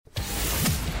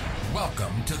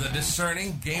Welcome to the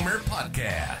Discerning Gamer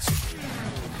Podcast,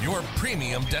 your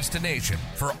premium destination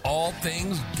for all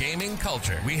things gaming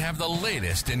culture. We have the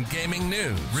latest in gaming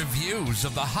news, reviews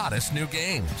of the hottest new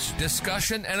games,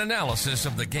 discussion and analysis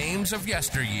of the games of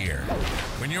yesteryear.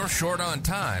 When you're short on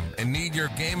time and need your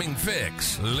gaming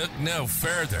fix, look no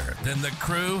further than the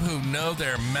crew who know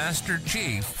their Master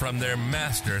Chief from their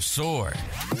Master Sword.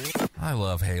 I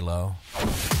love Halo.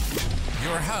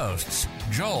 Your hosts,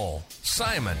 Joel,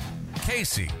 Simon,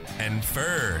 Casey, and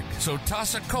Ferg. So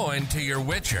toss a coin to your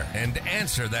Witcher and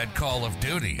answer that Call of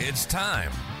Duty. It's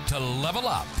time to level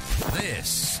up.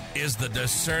 This is the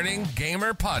Discerning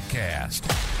Gamer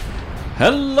Podcast.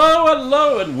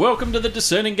 Hello, and welcome to the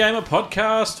Discerning Gamer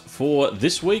Podcast for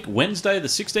this week, Wednesday, the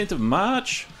 16th of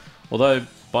March. Although,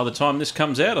 by the time this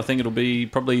comes out, I think it'll be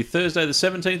probably Thursday, the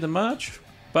 17th of March.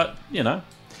 But, you know,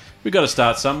 we've got to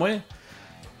start somewhere.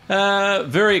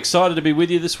 Very excited to be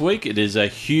with you this week. It is a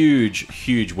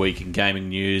huge week in gaming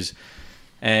news.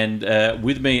 And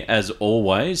with me, as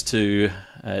always, to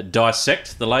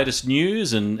dissect the latest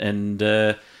news and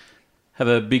have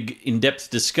a big in-depth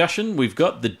discussion, we've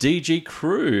got the DG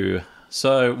crew.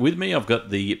 So with me, I've got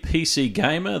the PC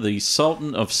Gamer, the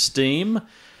Sultan of Steam,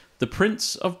 the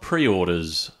Prince of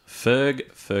Pre-Orders,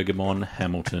 Fergamon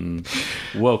Hamilton.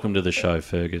 Welcome to the show,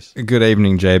 Fergus. Good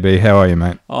evening, JB. How are you,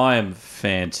 mate? I am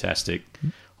fantastic.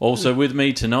 Also with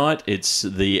me tonight, it's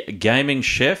the gaming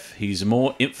chef. He's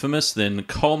more infamous than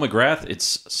Cole McGrath.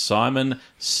 It's Simon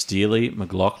Steely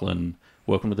McLaughlin.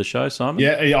 Welcome to the show, Simon.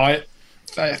 Yeah,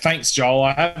 thanks, Joel.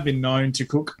 I have been known to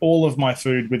cook all of my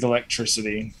food with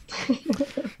electricity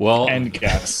and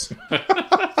gas.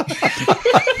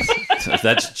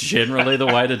 That's generally the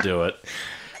way to do it.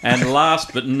 And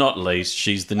last but not least,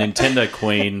 she's the Nintendo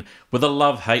queen with a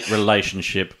love-hate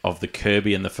relationship of the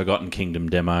Kirby and the Forgotten Kingdom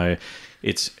demo.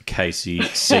 It's Casey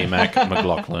C-Mac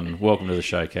McLaughlin. Welcome to the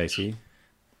show, Casey.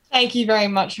 Thank you very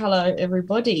much. Hello,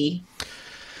 everybody.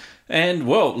 And,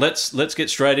 well, let's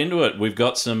get straight into it. We've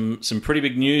got some pretty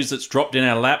big news that's dropped in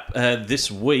our lap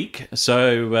this week.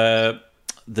 So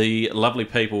the lovely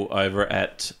people over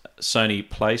at Sony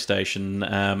PlayStation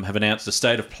have announced a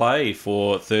state of play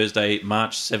for Thursday,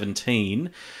 March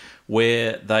 17,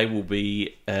 where they will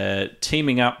be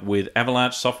teaming up with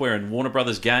Avalanche Software and Warner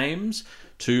Brothers Games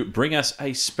to bring us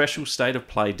a special state of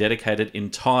play dedicated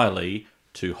entirely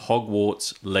to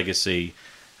Hogwarts Legacy,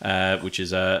 which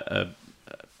is a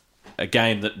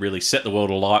game that really set the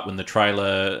world alight when the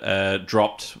trailer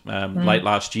dropped late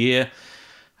last year.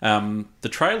 The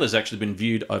trailer's actually been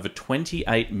viewed over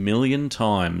 28 million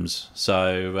times,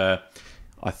 so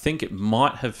I think it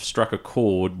might have struck a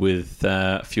chord with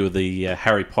a few of the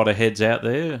Harry Potter heads out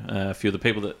there, a few of the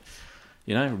people that,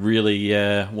 you know, really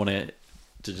want to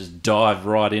just dive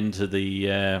right into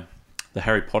the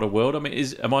Harry Potter world. I mean,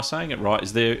 am I saying it right?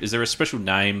 Is there a special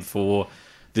name for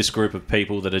this group of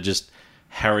people that are just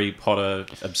Harry Potter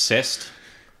obsessed?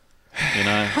 You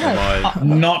know,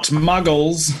 not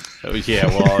muggles. Yeah,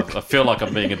 well, I feel like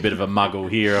I'm being a bit of a muggle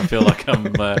here. I feel like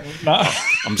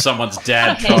I'm someone's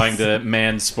dad trying to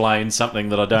mansplain something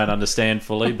that I don't understand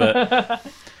fully. But yeah,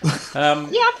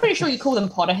 I'm pretty sure you call them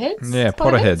Potterheads. Yeah,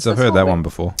 Potterheads. I've heard that one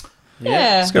before.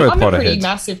 Yeah, let's go with I'm a pretty Potterheads.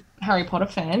 massive Harry Potter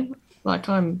fan. Like,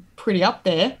 I'm pretty up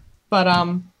there. But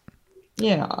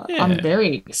yeah. I'm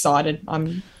very excited.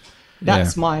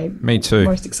 That's my Me too.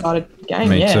 most excited game.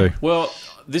 Me too. Well,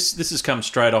 this has come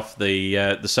straight off the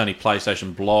Sony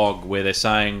PlayStation blog, where they're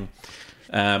saying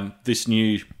this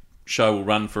new show will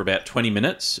run for about 20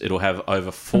 minutes. It'll have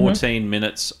over 14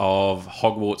 minutes of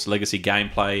Hogwarts Legacy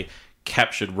gameplay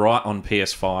captured right on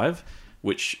PS5,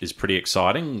 which is pretty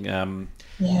exciting.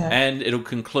 And it'll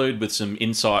conclude with some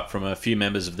insight from a few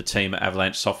members of the team at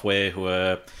Avalanche Software who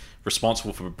are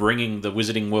responsible for bringing the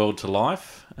Wizarding World to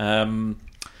life.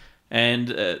 And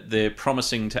they're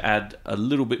promising to add a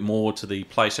little bit more to the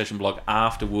PlayStation blog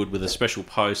afterward with a special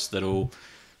post that'll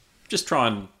just try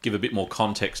and give a bit more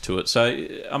context to it. So,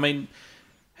 I mean,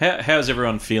 how's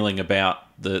everyone feeling about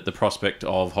the prospect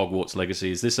of Hogwarts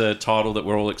Legacy? Is this a title that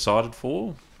we're all excited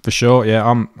for? For sure, yeah.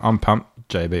 I'm pumped,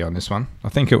 JB, on this one. I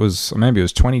think maybe it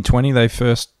was 2020 they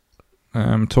first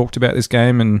talked about this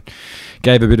game and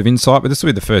gave a bit of insight, but this will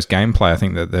be the first gameplay I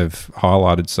think that they've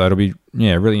highlighted, so it'll be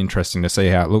really interesting to see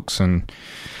how it looks. And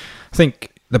I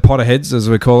think the Potterheads, as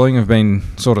we're calling, have been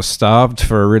sort of starved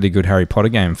for a really good Harry Potter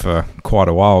game for quite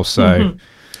a while, so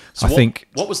I think...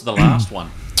 What was the last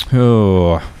one?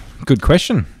 Oh, good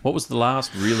question. What was the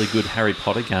last really good Harry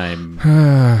Potter game?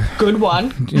 Good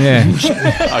one. Yeah.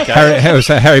 Okay. Was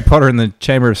that Harry Potter and the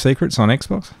Chamber of Secrets on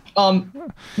Xbox?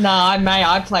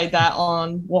 I played that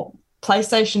on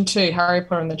PlayStation 2, Harry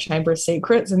Potter and the Chamber of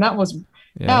Secrets, and that was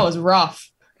Yeah. That was rough.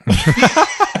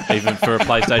 Even for a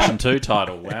PlayStation 2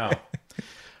 title. Wow.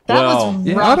 That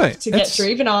was rough to get through.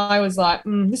 Even I was like,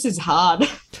 this is hard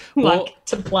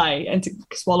to play and to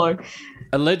swallow.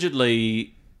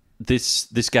 Allegedly,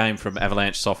 this game from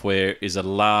Avalanche Software is a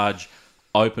large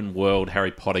open world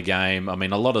Harry Potter game. I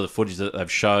mean, a lot of the footage that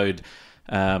they've showed,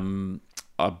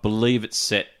 I believe it's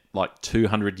set like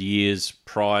 200 years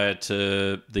prior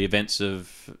to the events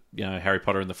of Harry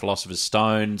Potter and the Philosopher's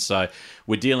Stone. So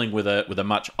we're dealing with a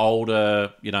much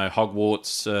older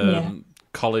Hogwarts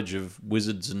college of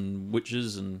wizards and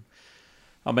witches, and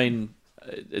I mean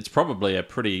it's probably a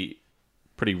pretty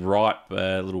ripe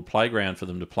little playground for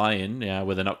them to play in,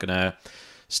 where they're not going to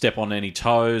step on any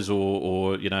toes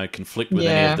or conflict with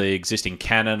any of the existing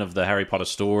canon of the Harry Potter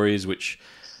stories, which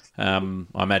I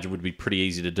imagine would be pretty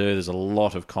easy to do. There's a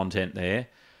lot of content there.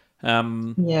 So I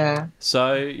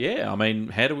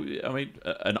mean,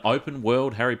 an open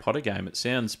world Harry Potter game? It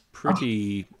sounds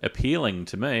pretty appealing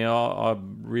to me. I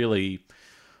really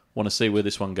want to see where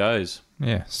this one goes.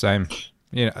 Yeah, same.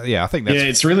 I think that's... Yeah,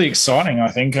 it's really exciting, I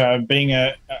think, I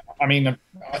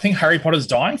think Harry Potter's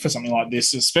dying for something like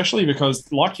this, especially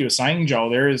because, like you were saying, Joel,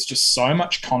 there is just so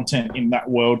much content in that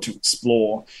world to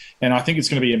explore. And I think it's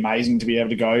going to be amazing to be able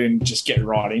to go and just get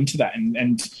right into that.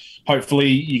 And hopefully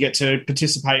you get to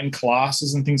participate in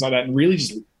classes and things like that and really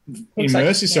just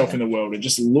immerse yourself in the world. It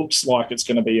just looks like it's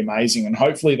going to be amazing. And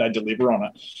hopefully they deliver on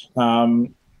it.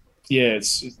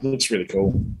 It looks really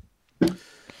cool.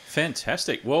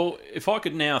 Fantastic. Well, if I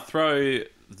could now throw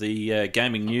the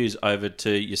gaming news over to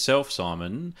yourself,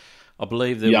 Simon, I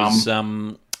believe there was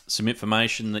some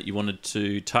information that you wanted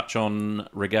to touch on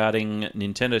regarding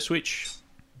Nintendo Switch.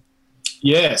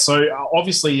 Yeah, so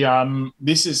obviously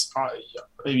this is...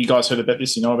 you guys heard about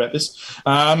this, you know about this.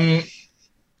 A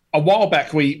while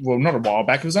back, not a while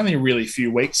back, it was only really a few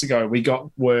weeks ago, we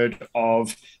got word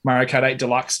of Mario Kart 8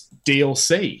 Deluxe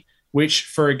DLC, which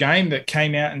for a game that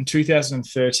came out in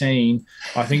 2013,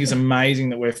 I think is amazing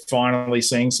that we're finally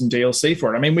seeing some DLC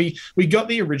for it. I mean, we got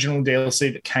the original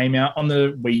DLC that came out on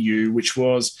the Wii U, which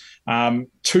was 2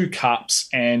 cups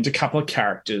and a couple of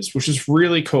characters, which is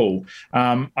really cool.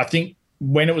 I think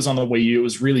when it was on the Wii U, it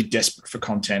was really desperate for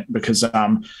content because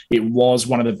it was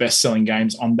one of the best-selling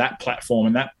games on that platform,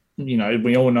 and that,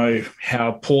 we all know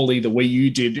how poorly the Wii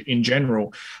U did in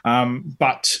general.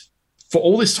 But for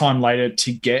all this time later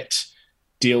to get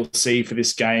DLC for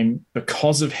this game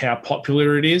because of how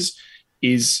popular it is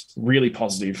really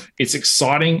positive. It's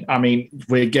exciting. I mean,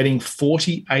 we're getting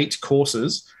 48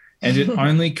 courses and it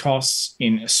only costs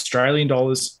in Australian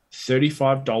dollars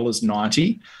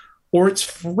 $35.90, or it's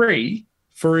free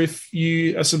for if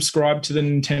you are subscribed to the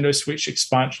Nintendo Switch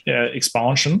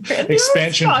expansion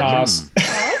pass.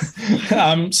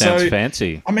 Sounds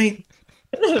fancy. I mean,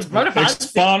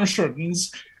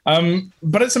 expansions.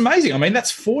 But it's amazing. I mean, that's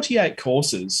 48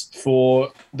 courses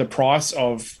for the price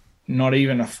of not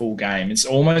even a full game. It's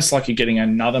almost like you're getting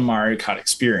another Mario Kart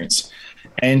experience.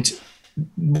 And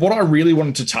what I really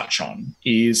wanted to touch on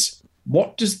is,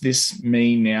 what does this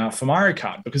mean now for Mario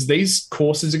Kart? Because these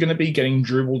courses are going to be getting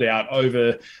dribbled out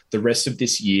over the rest of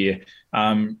this year,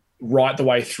 right the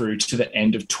way through to the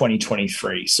end of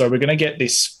 2023. So we're going to get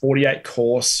this 48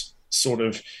 course sort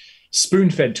of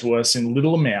spoon-fed to us in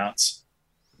little amounts.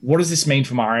 What does this mean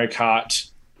for Mario Kart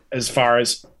as far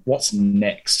as what's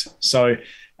next? So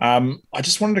I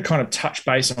just wanted to kind of touch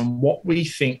base on what we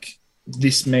think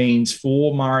this means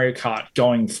for Mario Kart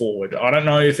going forward. I don't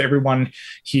know if everyone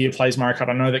here plays Mario Kart.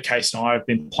 I know that Case and I have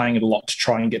been playing it a lot to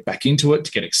try and get back into it,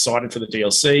 to get excited for the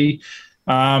DLC.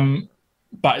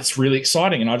 But it's really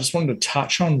exciting, and I just wanted to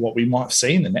touch on what we might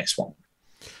see in the next one.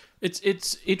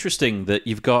 It's interesting that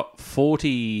you've got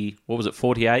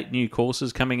 48 new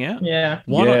courses coming out? Yeah.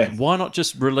 Why not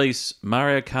just release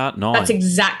Mario Kart 9? That's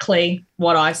exactly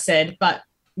what I said. But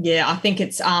yeah, I think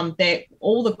it's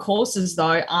all the courses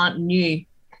though aren't new.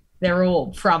 They're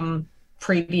all from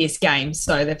previous games.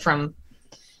 So they're from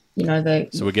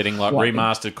So we're getting like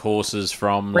remastered courses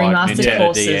from like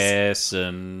Nintendo DS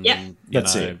and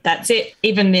that's it.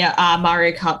 Even the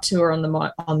Mario Kart Tour on the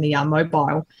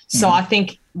mobile. So I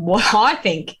think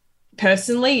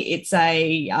personally, it's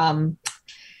a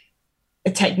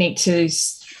technique to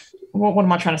what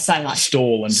am I trying to say? Like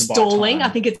stall and stalling. To buy time.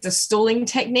 I think it's a stalling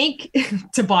technique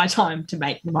to buy time to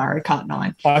make the Mario Kart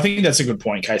 9. I think that's a good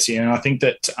point, Casey, and I think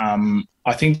that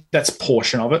that's a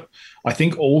portion of it. I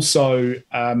think also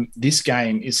this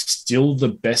game is still the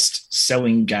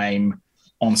best-selling game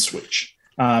on Switch.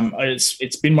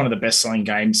 It's been one of the best-selling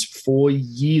games for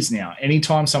years now.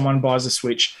 Anytime someone buys a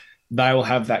Switch, they'll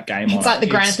have that game on. It's like the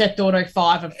Grand Theft Auto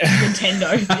 5 of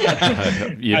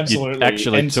Nintendo. You Absolutely.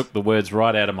 actually took the words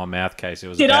right out of my mouth,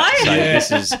 Casey. Did I?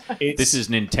 This is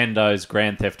Nintendo's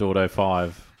Grand Theft Auto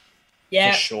 5.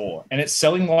 Yeah. For sure. And it's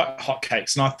selling like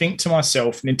hotcakes. And I think to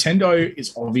myself, Nintendo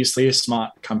is obviously a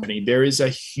smart company. There is a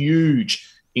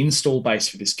huge install base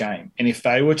for this game. And if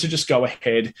they were to just go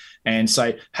ahead and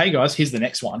say, hey guys, here's the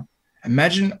next one.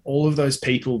 Imagine all of those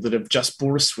people that have just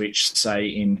bought a Switch, say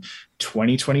in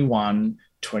 2021,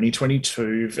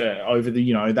 2022, over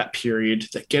the, that period,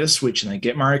 that get a Switch and they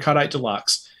get Mario Kart 8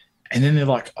 Deluxe. And then they're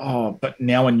like, oh, but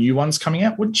now a new one's coming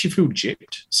out. Wouldn't you feel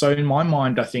gypped? So in my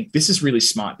mind, I think this is really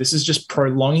smart. This is just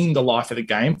prolonging the life of the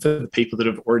game for the people that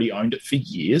have already owned it for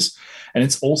years. And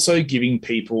it's also giving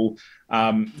people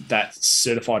that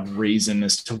certified reason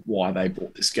as to why they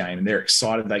bought this game. And they're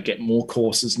excited. They get more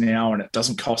courses now and it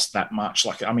doesn't cost that much.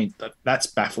 That's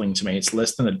baffling to me. It's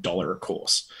less than $1 a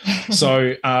course.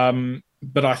 So,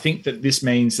 but I think that this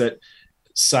means that,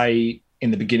 say, in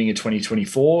the beginning of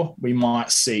 2024, we might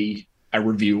see a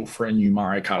reveal for a new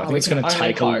Mario Kart. I think it's going to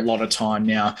take a lot of time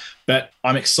now, but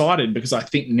I'm excited because I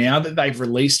think now that they've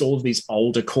released all of these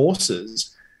older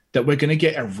courses, that we're going to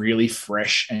get a really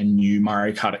fresh and new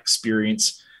Mario Kart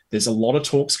experience. There's a lot of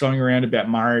talks going around about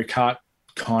Mario Kart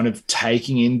kind of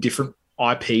taking in different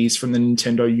IPs from the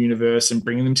Nintendo universe and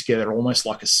bringing them together almost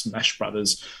like a Smash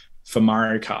Brothers for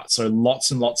Mario Kart. So lots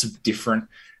and lots of different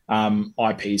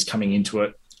IPs coming into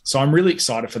it. So I'm really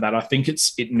excited for that. I think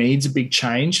it needs a big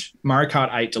change. Mario Kart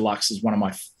 8 Deluxe is one of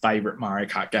my favorite Mario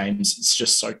Kart games. It's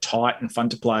just so tight and fun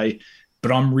to play,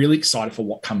 but I'm really excited for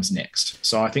what comes next.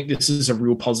 So I think this is a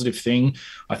real positive thing.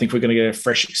 I think we're going to get a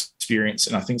fresh experience,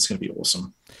 and I think it's going to be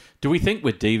awesome. Do we think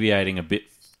we're deviating a bit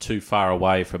too far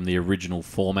away from the original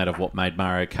format of what made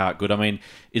Mario Kart good? I mean,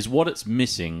 is what it's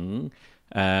missing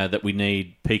that we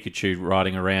need Pikachu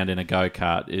riding around in a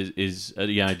go-kart?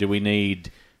 Do we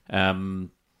need...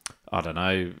 I don't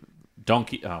know,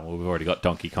 Donkey... Oh, well, we've already got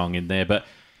Donkey Kong in there, but,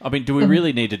 I mean, do we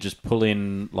really need to just pull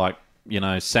in, like,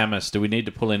 Samus? Do we need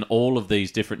to pull in all of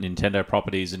these different Nintendo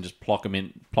properties and just plop them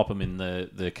in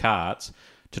the carts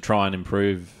to try and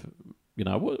improve,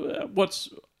 what's,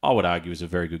 I would argue, is a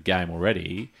very good game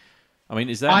already? I mean,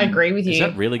 is that... I agree with you. Is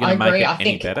that really going to make it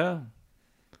any better?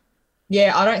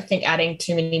 Yeah, I don't think adding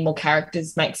too many more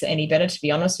characters makes it any better, to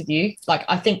be honest with you. Like,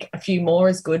 I think a few more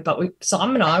is good, but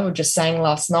Simon and I were just saying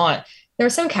last night, there are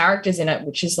some characters in it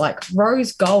which is like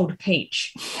Rose Gold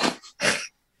Peach.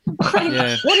 What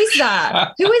is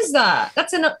that? Who is that?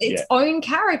 That's its own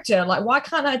character. Like, why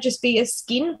can't that just be a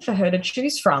skin for her to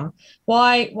choose from?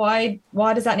 Why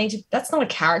does that need to... That's not a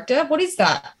character. What is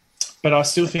that? But I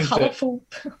still think colourful...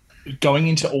 going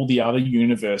into all the other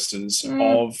universes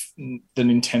of the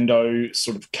Nintendo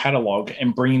sort of catalog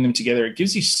and bringing them together, it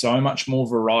gives you so much more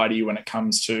variety when it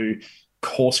comes to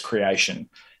course creation.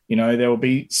 There will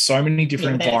be so many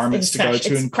different environments to go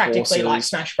to and practically courses. like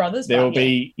Smash Brothers. There will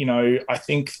be, I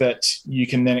think that you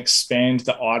can then expand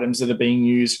the items that are being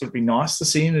used. It would be nice to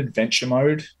see an adventure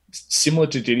mode similar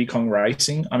to Diddy Kong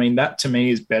Racing. I mean, that to me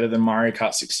is better than Mario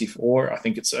Kart 64. I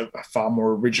think it's a far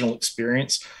more original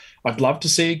experience. I'd love to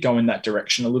see it go in that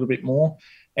direction a little bit more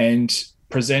and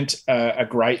present a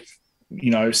great,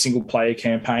 single player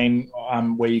campaign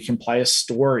where you can play a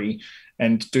story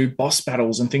and do boss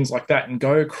battles and things like that and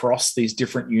go across these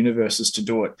different universes to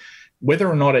do it. Whether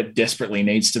or not it desperately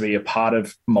needs to be a part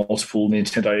of multiple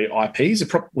Nintendo IPs, it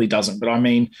probably doesn't. But I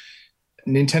mean,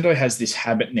 Nintendo has this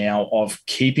habit now of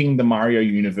keeping the Mario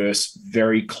universe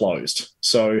very closed.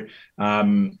 So,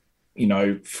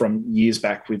 from years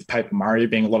back with Paper Mario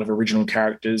being a lot of original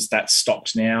characters, that's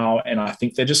stopped now. And I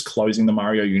think they're just closing the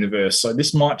Mario universe. So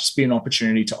this might just be an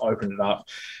opportunity to open it up,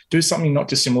 do something not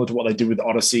dissimilar to what they did with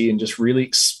Odyssey and just really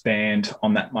expand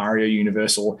on that Mario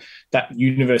universe or that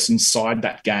universe inside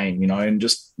that game, and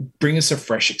just bring us a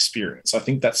fresh experience. I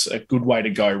think that's a good way to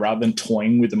go rather than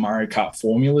toying with the Mario Kart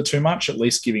formula too much, at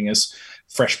least giving us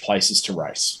fresh places to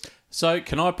race. So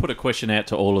can I put a question out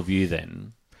to all of you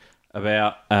then?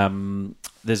 About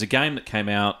there's a game that came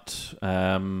out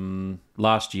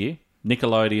last year,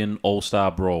 Nickelodeon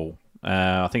All-Star Brawl.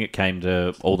 I think it came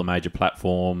to all the major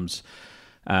platforms,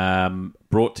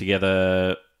 brought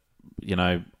together,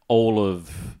 all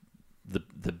of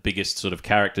the biggest sort of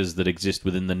characters that exist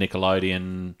within the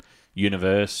Nickelodeon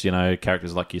universe.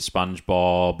 Characters like your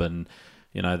SpongeBob and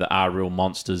the Are Real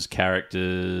Monsters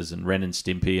characters and Ren and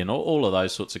Stimpy and all of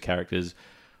those sorts of characters.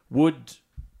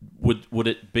 Would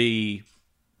it be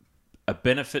a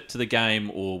benefit to the game,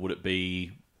 or would it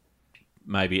be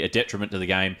maybe a detriment to the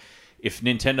game if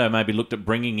Nintendo maybe looked at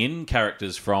bringing in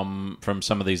characters from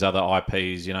some of these other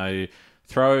IPs?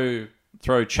 Throw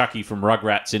throw Chucky from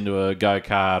Rugrats into a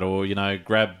go-kart, or,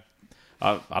 grab,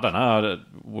 I don't know,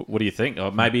 what do you think?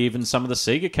 Or maybe even some of the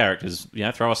Sega characters,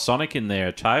 throw a Sonic in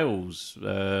there, Tails.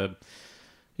 Nintendo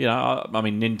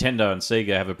and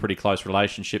Sega have a pretty close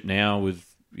relationship now with,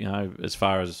 as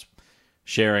far as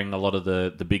sharing a lot of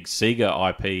the big Sega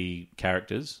IP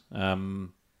characters. Do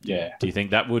you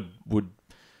think that would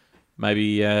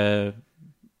maybe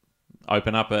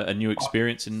open up a new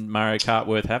experience in Mario Kart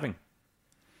worth having?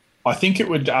 I think it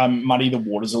would muddy the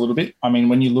waters a little bit. I mean,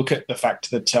 when you look at the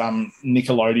fact that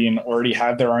Nickelodeon already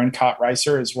have their own kart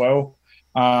racer as well,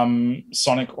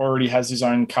 Sonic already has his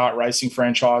own kart racing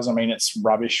franchise. I mean, it's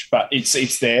rubbish, but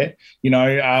it's there,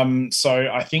 So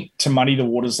I think to muddy the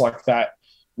waters like that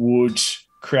would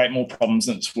create more problems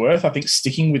than it's worth. I think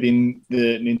sticking within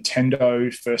the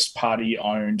Nintendo first-party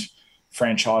owned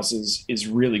franchises is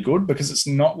really good, because it's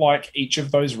not like each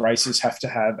of those races have to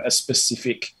have a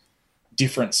specific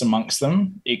difference amongst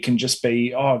them. It can just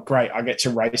be, oh, great, I get to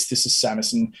race this as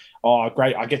Samus, and oh,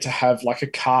 great, I get to have like a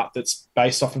kart that's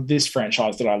based off of this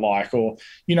franchise that I like, or,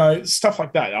 stuff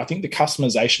like that. I think the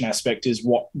customization aspect is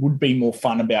what would be more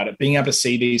fun about it, being able to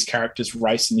see these characters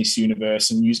race in this universe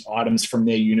and use items from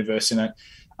their universe in it.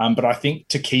 But I think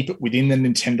to keep it within the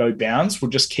Nintendo bounds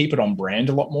would just keep it on brand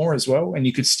a lot more as well. And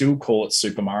you could still call it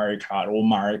Super Mario Kart or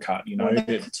Mario Kart, Well,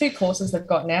 the two courses they've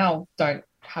got now don't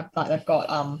have, like, they've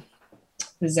got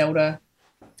the Zelda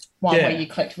one where you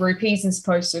collect rupees as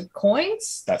opposed to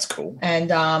coins. That's cool.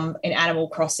 And in Animal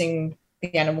Crossing,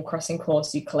 the Animal Crossing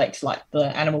course, you collect like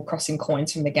the Animal Crossing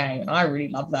coins from the game. And I really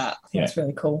love that. I think it's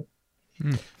really cool.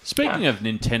 Speaking of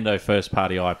Nintendo first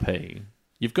party IP,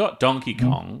 you've got Donkey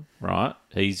Kong, right?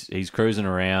 He's cruising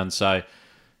around. So,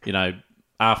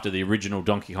 after the original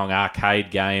Donkey Kong arcade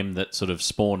game that sort of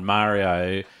spawned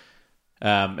Mario,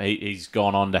 he's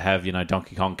gone on to have,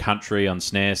 Donkey Kong Country on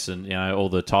SNES and, all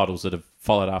the titles that have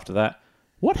followed after that.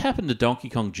 What happened to Donkey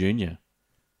Kong Jr.?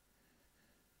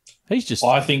 He's just...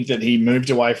 I think that he moved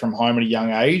away from home at a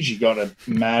young age. He got a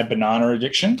mad banana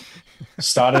addiction,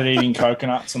 started eating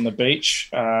coconuts on the beach.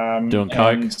 Doing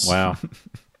coke? Wow.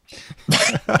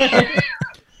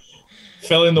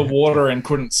 Fell in the water and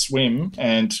couldn't swim,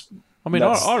 and... I mean,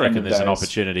 I reckon there's an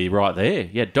opportunity right there.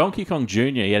 Yeah, Donkey Kong Jr.,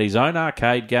 he had his own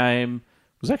arcade game.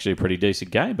 It was actually a pretty decent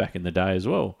game back in the day as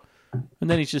well. And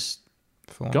then he's just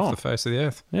fallen gone off the face of the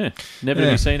earth. Yeah, never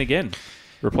to be seen again.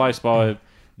 Replaced by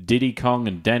Diddy Kong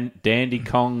and Dandy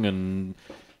Kong and,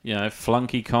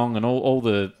 Flunky Kong and all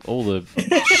the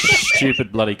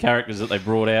stupid bloody characters that they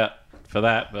brought out for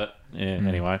that. But,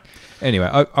 anyway.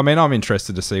 Anyway, I mean, I'm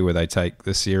interested to see where they take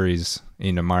the series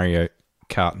into Mario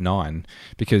Kart 9,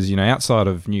 because outside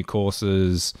of new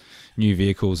courses, new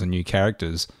vehicles and new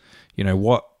characters,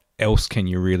 what else can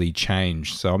you really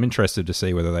change? So I'm interested to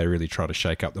see whether they really try to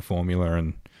shake up the formula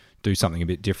and do something a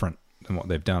bit different than what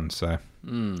they've done. So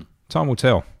time will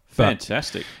tell.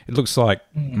 Fantastic. It looks like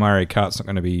Mario Kart's not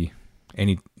going to be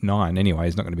any 9 anyway.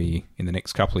 It's not going to be in the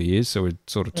next couple of years, so we're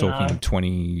sort of talking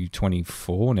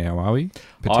 2024 now, are we?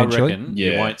 Potentially. I reckon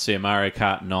you won't see a Mario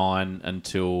Kart 9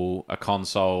 until a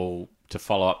console to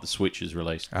follow up the Switch is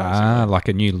released. Basically. Like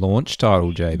a new launch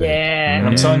title, JB. Yeah.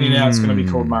 I'm telling you now, it's going to be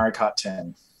called Mario Kart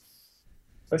 10.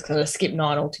 It's going to skip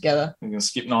 9 altogether. We're going to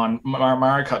skip 9.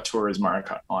 Mario Kart Tour is Mario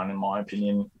Kart 9, in my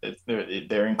opinion.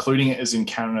 They're including it as in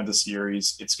canon of the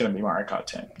series. It's going to be Mario Kart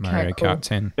 10. Mario Kart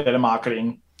 10. Better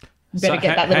marketing. Better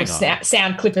get that little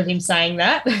sound clip of him saying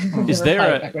that. Is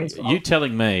there you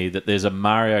telling me that there's a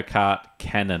Mario Kart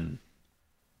canon?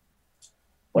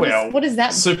 What is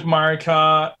that? Super Mario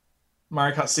Kart,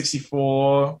 Mario Kart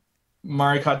 64,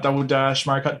 Mario Kart Double Dash,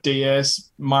 Mario Kart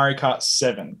DS, Mario Kart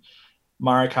 7,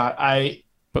 Mario Kart 8,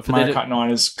 but for Mario Kart 9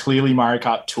 is clearly Mario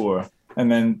Kart Tour. And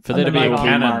then for there to be a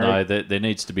canon, though, there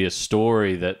needs to be a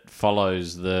story that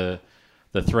follows the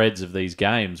threads of these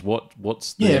games.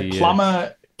 What's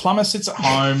the... Plumber sits at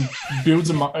home, builds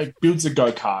a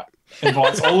go-kart,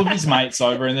 invites all of his mates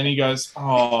over, and then he goes,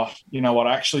 oh, you know what,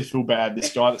 I actually feel bad.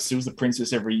 This guy that steals the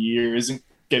princess every year isn't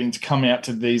getting to come out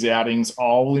to these outings.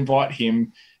 I'll invite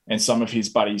him and some of his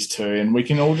buddies too, and we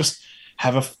can all just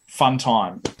have a fun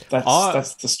time.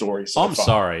 That's the story so I'm far.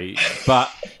 Sorry, but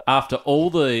after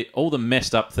all the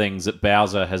messed up things that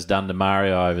Bowser has done to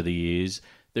Mario over the years,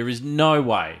 there is no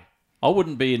way I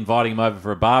wouldn't be inviting him over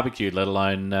for a barbecue, let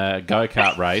alone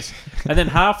go-kart race. And then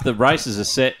half the races are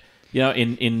set,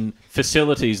 in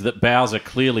facilities that Bowser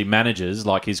clearly manages,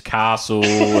 like his castle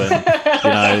and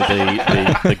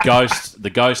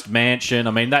the ghost mansion.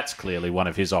 I mean, that's clearly one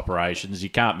of his operations.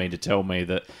 You can't mean to tell me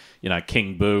that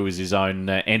King Boo is his own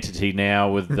entity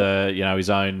now with his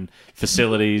own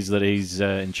facilities that he's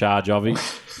in charge of.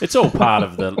 It's all part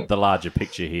of the larger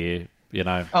picture here. you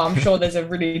know. Oh, I'm sure there's a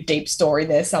really deep story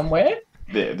there somewhere.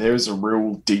 There is a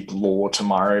real deep lore to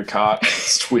Mario Kart.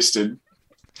 It's twisted.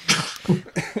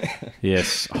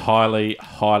 Yes, highly,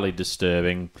 highly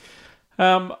disturbing.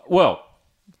 I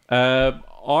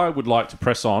would like to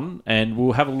press on, and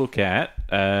we'll have a look at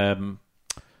a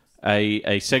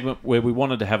segment where we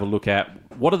wanted to have a look at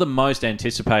what are the most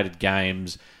anticipated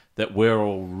games that we're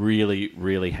all really,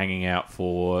 really hanging out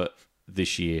for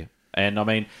this year. And I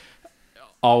mean,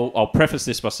 I'll preface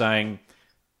this by saying,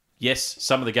 yes,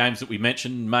 some of the games that we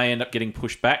mentioned may end up getting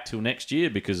pushed back till next year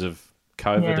because of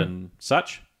COVID and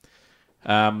such.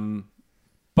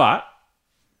 But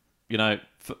you know,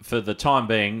 for the time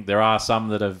being, there are some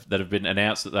that have been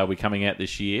announced that they'll be coming out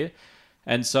this year,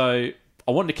 and so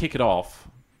I wanted to kick it off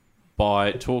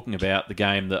by talking about the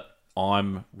game that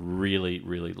I'm really,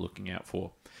 really looking out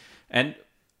for, and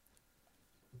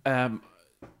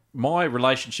my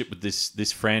relationship with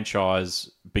this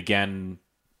franchise began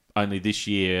only this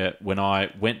year when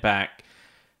I went back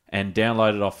and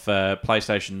downloaded off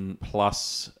PlayStation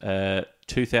Plus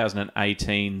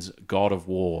 2018's God of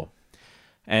War.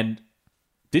 And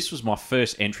this was my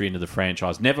first entry into the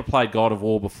franchise. Never played God of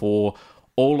War before.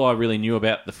 All I really knew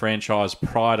about the franchise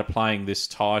prior to playing this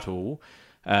title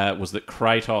was that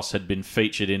Kratos had been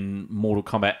featured in Mortal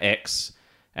Kombat X,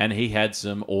 and he had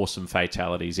some awesome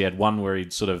fatalities. He had one where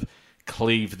he'd sort of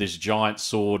cleave this giant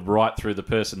sword right through the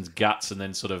person's guts and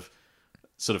then sort of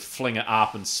fling it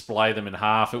up and splay them in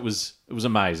half. It was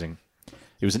amazing.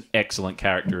 He was an excellent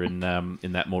character in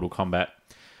that Mortal Kombat.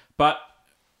 But,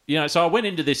 you know, so I went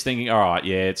into this thinking, all right,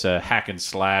 yeah, it's a hack and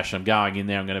slash. I'm going in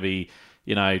there. I'm going to be,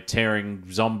 you know, tearing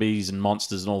zombies and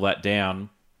monsters and all that down.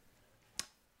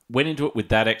 Went into it with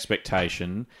that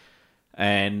expectation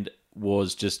and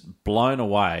was just blown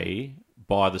away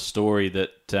by the story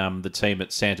that the team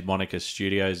at Santa Monica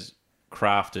Studios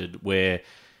crafted, where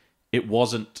it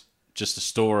wasn't just a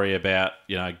story about,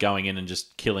 you know, going in and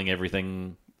just killing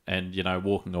everything and, you know,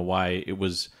 walking away. It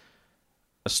was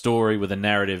a story with a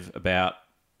narrative about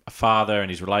a father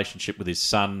and his relationship with his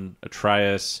son,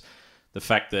 Atreus, the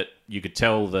fact that you could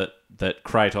tell that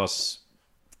Kratos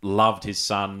loved his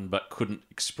son but couldn't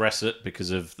express it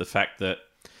because of the fact that,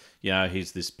 you know,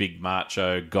 he's this big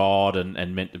macho god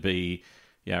and meant to be,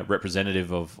 you know,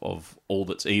 representative of all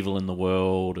that's evil in the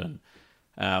world. And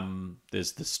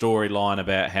there's the storyline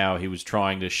about how he was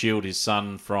trying to shield his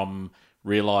son from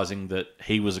realizing that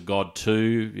he was a god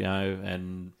too, you know,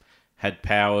 and had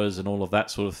powers and all of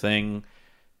that sort of thing.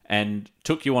 And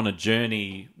took you on a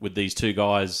journey with these two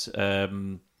guys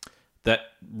that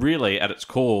really, at its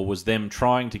core, was them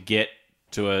trying to get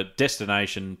to a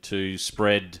destination to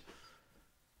spread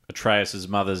Atreus'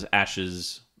 mother's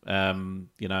ashes, at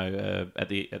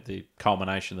the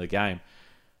culmination of the game.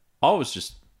 I was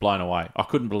just blown away. I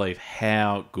couldn't believe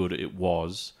how good it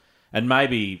was. And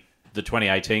maybe the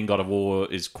 2018 God of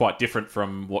War is quite different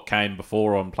from what came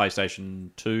before on PlayStation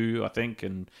 2, I think,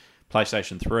 and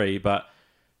PlayStation 3, but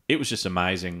it was just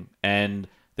amazing. And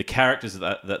the characters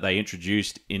that they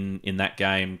introduced in that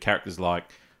game, characters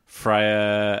like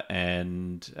Freya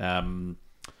and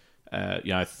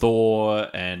Thor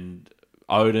and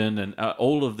Odin and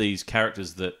all of these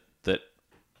characters that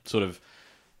sort of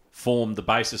formed the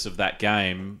basis of that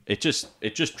game, it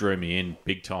just drew me in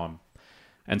big time.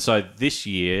 And so this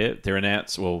year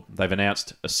they've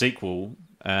announced a sequel,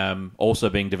 also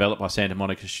being developed by Santa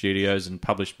Monica Studios and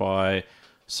published by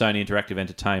Sony Interactive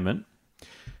Entertainment.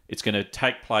 It's going to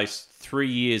take place 3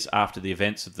 years after the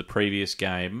events of the previous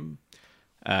game,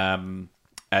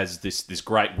 as this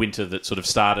great winter that sort of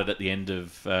started at the end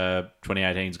of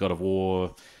 2018's God of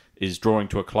War is drawing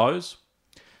to a close.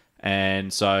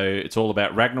 And so it's all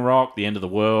about Ragnarok, the end of the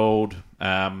world.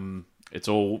 It's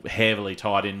all heavily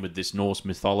tied in with this Norse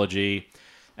mythology.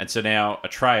 And so now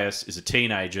Atreus is a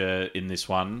teenager in this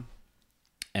one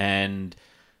and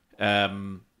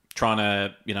trying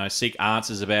to, you know, seek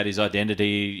answers about his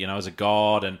identity, you know, as a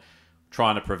god, and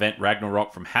trying to prevent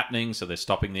Ragnarok from happening. So they're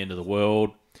stopping the end of the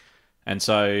world. And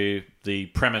so the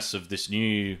premise of this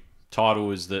new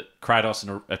title is that Kratos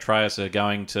and Atreus are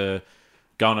going to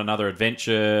go on another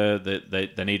adventure. That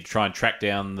they need to try and track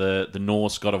down the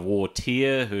Norse God of War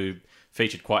Tyr, who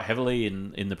featured quite heavily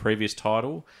in the previous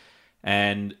title.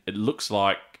 And it looks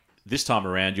like this time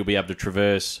around you'll be able to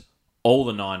traverse all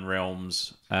the 9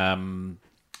 realms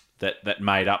that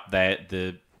made up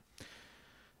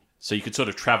so you could sort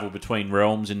of travel between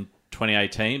realms in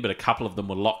 2018, but a couple of them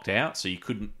were locked out, so you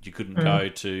couldn't go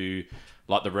to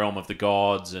like the realm of the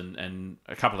gods, and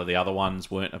a couple of the other ones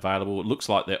weren't available. It looks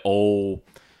like they're all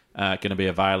going to be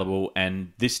available,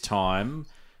 and this time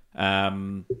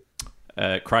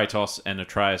Kratos and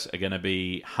Atreus are going to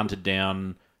be hunted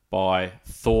down by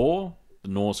Thor, the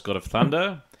Norse god of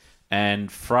thunder,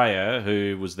 and Freya,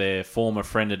 who was their former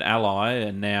friend and ally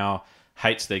and now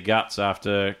hates their guts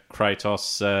after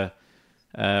Kratos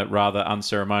rather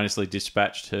unceremoniously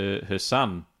dispatched her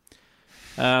son.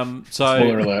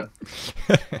 Spoiler alert.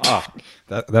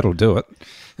 That'll do it.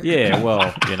 Yeah,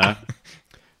 well,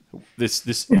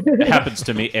 this happens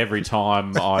to me every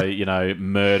time I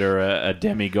murder a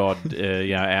demigod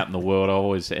out in the world. I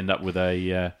always end up with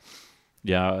a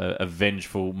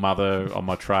vengeful mother on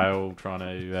my trail trying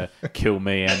to kill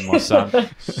me and my son.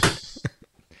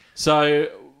 So,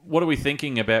 what are we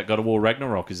thinking about God of War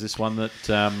Ragnarok? Is this one that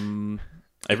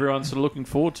everyone's sort of looking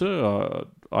forward to?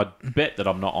 I bet that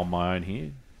I'm not on my own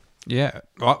here. Yeah,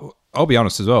 I'll be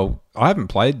honest as well. I haven't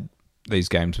played these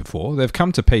games before. They've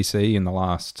come to PC in the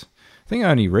last, I think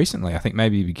only recently. I think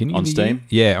maybe beginning on of the Steam.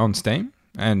 Year. Yeah, on Steam,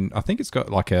 and I think it's got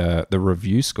like the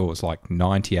review score is like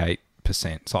 98%.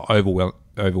 It's like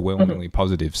overwhelmingly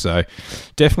positive. So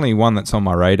definitely one that's on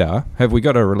my radar. Have we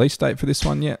got a release date for this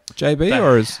one yet,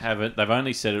 JB? Haven't. They've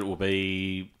only said it will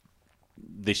be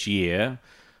this year,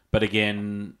 but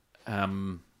again,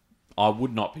 I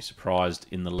would not be surprised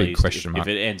in the least if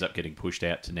it ends up getting pushed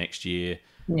out to next year.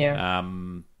 Yeah.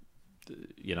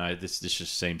 This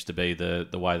just seems to be the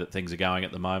way that things are going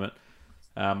at the moment.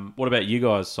 What about you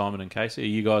guys, Simon and Casey? Are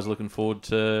you guys looking forward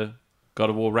to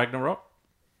God of War Ragnarok?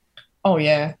 Oh,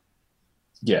 yeah.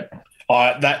 Yeah.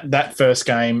 That first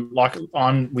game, like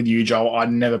I'm with you, Joel, I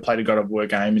never played a God of War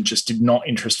game. It just did not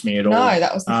interest me at all. No,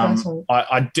 that was the first one.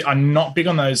 I'm not big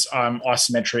on those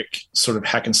isometric sort of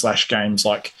hack and slash games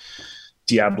like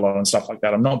Diablo and stuff like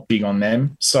that. I'm not big on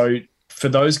them. So for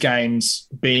those games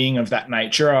being of that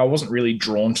nature, I wasn't really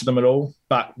drawn to them at all.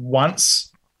 But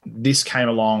once this came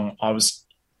along, I was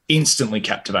instantly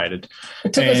captivated.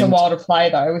 It took us a while to play,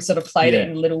 though. We sort of played it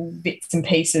in little bits and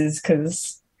pieces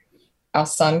because our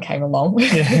son came along.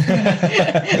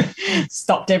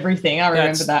 Stopped everything. I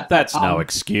remember that. That's no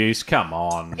excuse. Come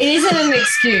on. It isn't an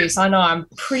excuse. I know. I'm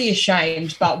pretty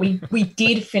ashamed, but we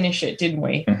did finish it, didn't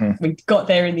we? Mm-hmm. We got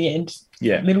there in the end.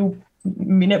 Yeah. Little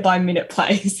minute-by-minute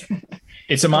plays.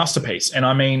 It's a masterpiece. And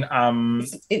I mean...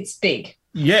 it's big.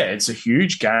 Yeah, it's a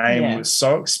huge game. It was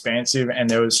so expansive and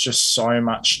there was just so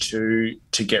much to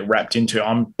get wrapped into.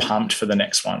 I'm pumped for the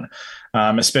next one,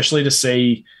 especially to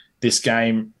see this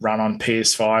game run on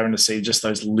PS5 and to see just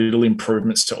those little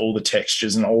improvements to all the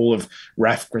textures and all of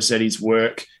Raf Grassetti's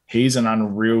work. He's an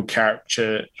unreal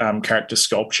character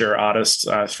sculpture artist,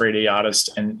 3D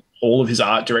artist, and all of his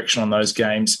art direction on those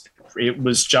games, it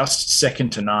was just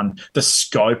second to none. The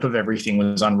scope of everything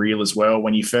was unreal as well.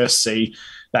 When you first see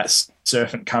that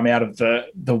serpent come out of the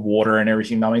water and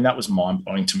everything, I mean, that was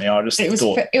mind-blowing to me. I just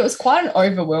thought... It was quite an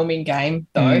overwhelming game,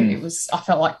 though. I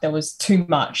felt like there was too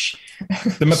much.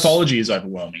 The mythology is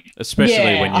overwhelming.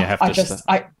 Especially when you have to...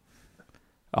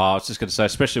 I was just going to say,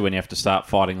 especially when you have to start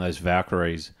fighting those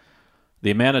Valkyries.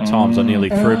 The amount of times I nearly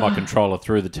threw my controller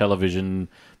through the television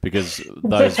because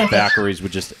those Valkyries were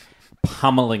just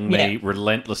pummeling me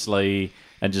relentlessly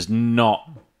and just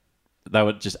not... They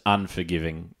were just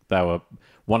unforgiving. They were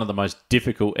one of the most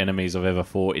difficult enemies I've ever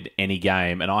fought in any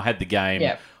game, and I had the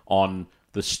game on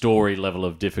the story level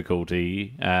of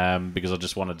difficulty because I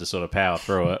just wanted to sort of power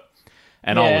through it.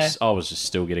 And I was just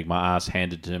still getting my ass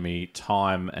handed to me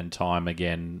time and time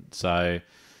again. So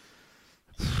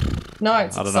no,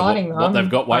 it's I don't exciting. know what they've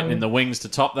got waiting in the wings to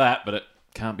top that, but it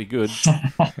can't be good.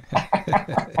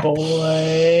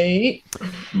 Boy.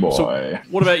 So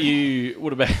what about you?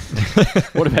 What about you,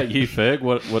 Ferg?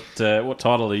 What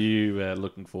title are you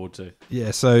looking forward to?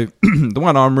 Yeah, so the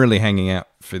one I'm really hanging out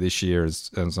for this year,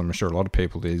 as I'm sure a lot of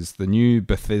people, is the new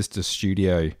Bethesda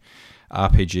Studio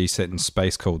RPG set in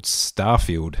space called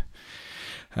Starfield.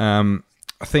 I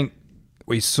think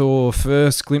we saw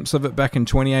first glimpse of it back in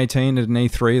 2018 at an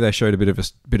E3. They showed a bit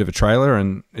of a trailer,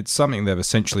 and it's something they've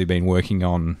essentially been working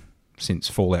on since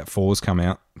Fallout 4's come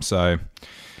out. So,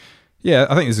 yeah,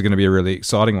 I think this is going to be a really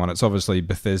exciting one. It's obviously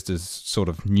Bethesda's sort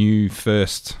of new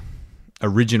first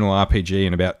original RPG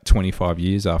in about 25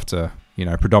 years after,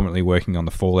 predominantly working on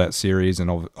the Fallout series and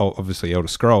obviously Elder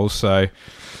Scrolls. So,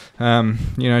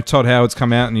 Todd Howard's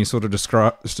come out and he's sort of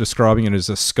describing it as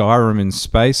a Skyrim in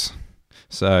space.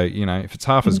 So, if it's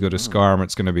half as good as Skyrim,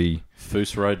 it's going to be...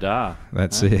 Fus Ro Dah.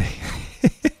 That's it.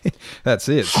 That's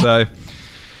it. So,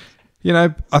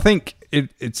 I think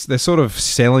they're sort of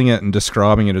selling it and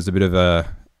describing it as a bit of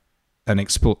an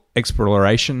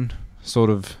exploration sort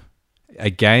of a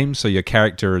game. So your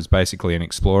character is basically an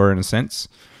explorer in a sense.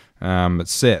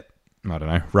 It's set, I don't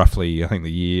know, roughly, I think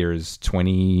the year is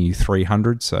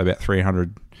 2300, so about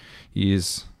 300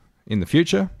 years in the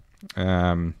future.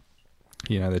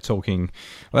 They're talking. Well,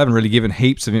 they haven't really given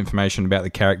heaps of information about the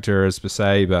characters per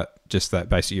se, but just that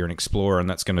basically you're an explorer, and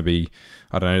that's going to be,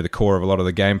 I don't know, the core of a lot of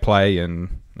the gameplay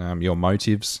and your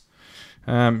motives.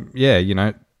 A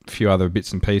few other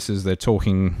bits and pieces. They're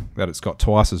talking that it's got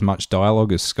twice as much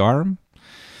dialogue as Skyrim,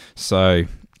 so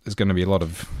there's going to be a lot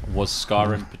of. Was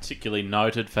Skyrim particularly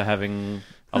noted for having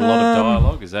a lot of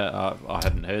dialogue? Is that I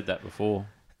hadn't heard that before.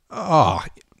 Oh,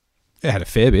 it had a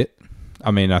fair bit. I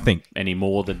mean, I think any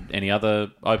more than any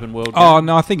other open world game? Oh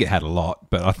no, I think it had a lot,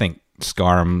 but I think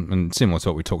Skyrim, and similar to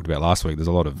what we talked about last week, there's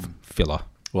a lot of filler.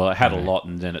 Well, it had a lot,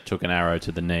 and then it took an arrow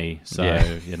to the knee.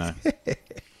 So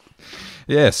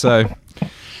Yeah. So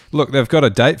look, they've got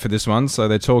a date for this one. So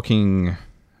they're talking.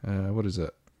 What is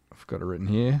it? I've got it written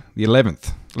here. The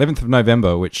 11th of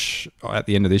November, which at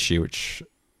the end of this year, which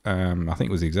I think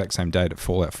was the exact same date at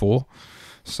Fallout 4.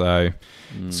 So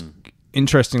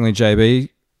interestingly, JB,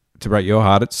 to break your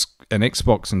heart, it's an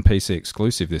Xbox and PC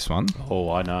exclusive, this one.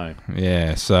 Oh, I know.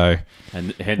 Yeah, so...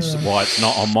 And hence why it's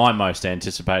not on my most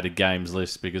anticipated games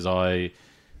list, because I,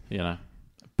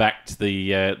 backed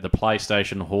the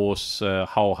PlayStation horse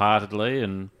wholeheartedly,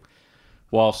 and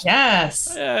whilst...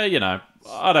 Yes!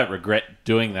 I don't regret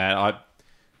doing that.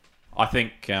 I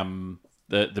think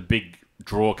the big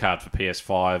draw card for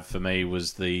PS5 for me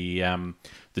was the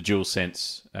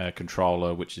DualSense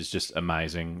controller, which is just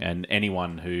amazing, and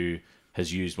anyone who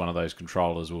has used one of those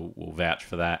controllers will vouch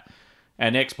for that.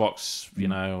 And Xbox,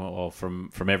 or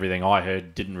from everything I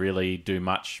heard, didn't really do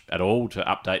much at all to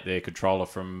update their controller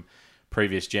from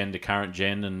previous gen to current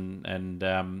gen, and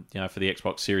for the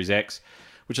Xbox Series X,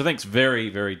 which I think is very,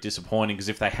 very disappointing, because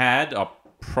if they had, I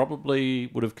probably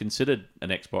would have considered an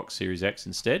Xbox Series X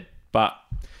instead, but...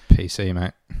 PC,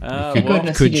 mate.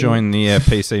 Could join the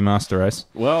PC master race.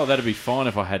 Well, that'd be fine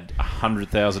if I had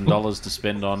 $100,000 to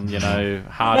spend on,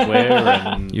 hardware.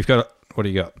 And you've got, what do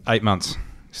you got? 8 months.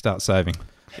 Start saving.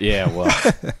 Yeah, well,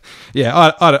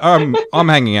 yeah. I'm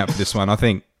hanging out for this one. I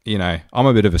think I'm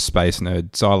a bit of a space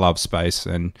nerd, so I love space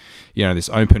and this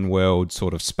open world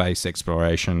sort of space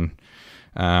exploration,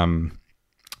 and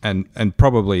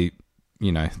probably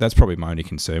that's probably my only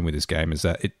concern with this game, is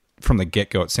that it. From the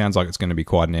get-go, it sounds like it's going to be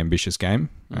quite an ambitious game,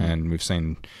 and we've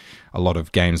seen a lot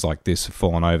of games like this have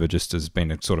fallen over just as being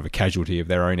a sort of a casualty of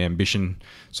their own ambition,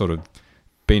 sort of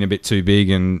being a bit too big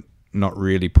and not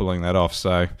really pulling that off.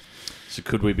 So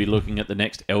could we be looking at the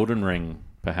next Elden Ring,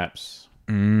 perhaps?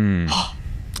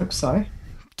 Hope so.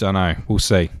 Don't know. We'll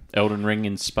see. Elden Ring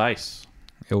in space.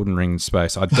 Elden Ring in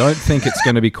space. I don't think it's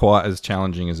going to be quite as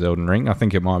challenging as Elden Ring. I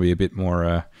think it might be a bit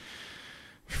more...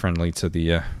 friendly to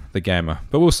the gamer,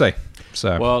 but we'll see.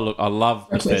 So, well, look, I love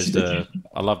Bethesda.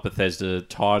 I love Bethesda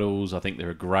titles. I think they're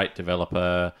a great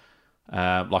developer.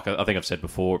 I think I've said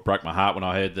before, it broke my heart when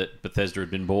I heard that Bethesda had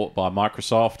been bought by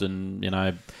Microsoft, and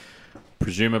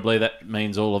presumably that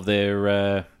means all of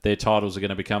their titles are going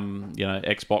to become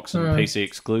Xbox and PC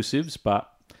exclusives.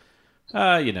 But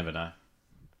you never know.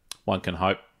 One can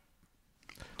hope.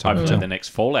 Hopefully the next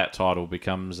Fallout title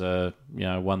becomes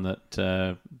one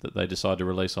that they decide to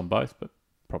release on both, but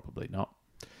probably not.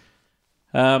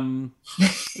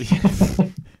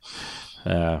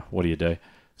 What do you do?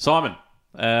 Simon,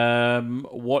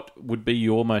 what would be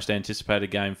your most anticipated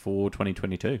game for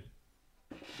 2022?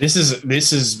 This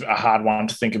is a hard one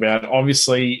to think about.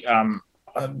 Obviously,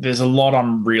 there's a lot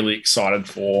I'm really excited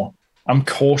for. I'm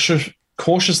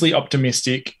cautiously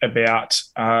optimistic about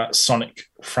Sonic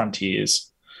Frontiers.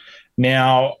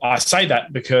 Now, I say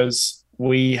that because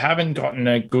we haven't gotten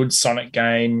a good Sonic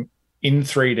game in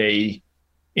 3D,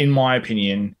 in my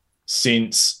opinion,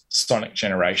 since Sonic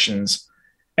Generations.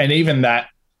 And even that,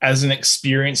 as an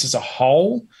experience as a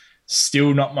whole,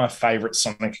 still not my favorite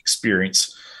Sonic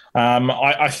experience.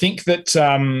 I think that,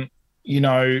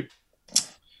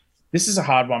 this is a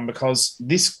hard one because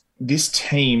this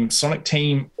team, Sonic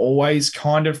team, always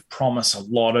kind of promise a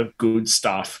lot of good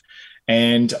stuff.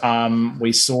 And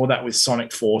we saw that with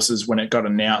Sonic Forces when it got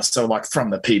announced. So, like, from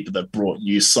the people that brought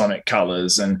you Sonic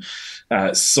Colors and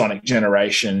Sonic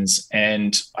Generations.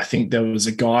 And I think there was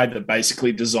a guy that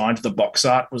basically designed the box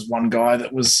art, was one guy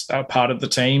that was part of the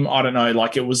team. I don't know,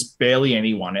 like, it was barely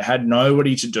anyone. It had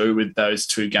nobody to do with those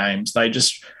two games. They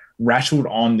just rattled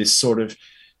on this sort of,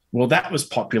 well, that was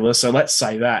popular, so let's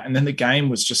say that. And then the game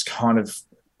was just kind of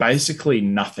basically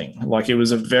nothing. Like, it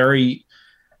was a very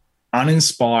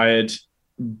uninspired,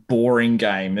 boring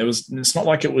game. It's not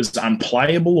like it was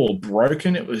unplayable or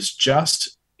broken. It was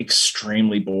just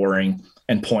extremely boring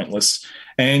and pointless.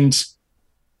 And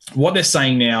what they're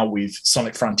saying now with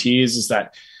Sonic Frontiers is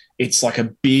that it's like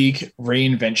a big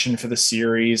reinvention for the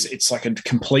series. It's like a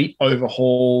complete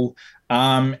overhaul.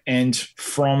 And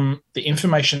from the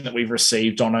information that we've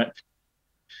received on it,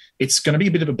 it's going to be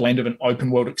a bit of a blend of an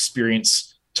open world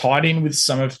experience tied in with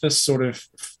some of the sort of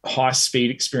high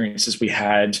speed experiences we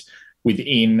had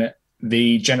within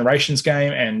the Generations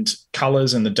game and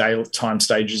Colors and the daytime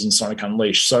stages in Sonic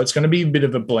Unleashed. So it's going to be a bit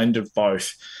of a blend of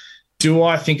both. Do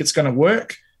I think it's going to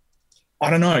work? I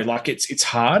don't know. Like it's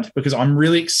hard because I'm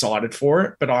really excited for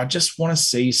it, but I just want to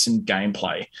see some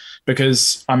gameplay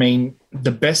because, I mean,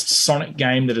 the best Sonic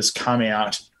game that has come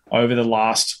out over the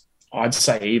last, I'd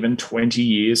say even 20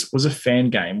 years was a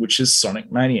fan game, which is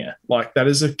Sonic Mania. Like that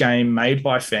is a game made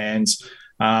by fans,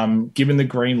 given the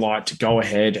green light to go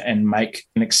ahead and make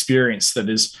an experience that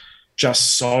is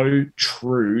just so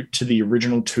true to the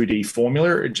original 2D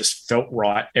formula. It just felt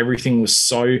right. Everything was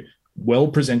so well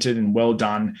presented and well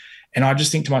done. And I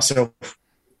just think to myself,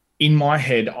 in my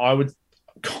head, I would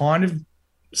kind of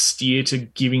steer to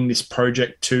giving this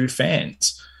project to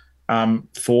fans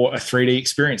for a 3D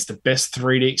experience. The best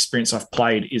 3D experience I've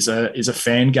played is a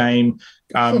fan game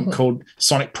called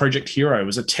Sonic Project Hero. It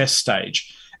was a test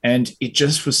stage. And it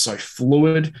just was so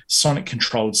fluid. Sonic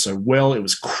controlled so well. It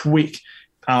was quick.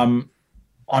 I'm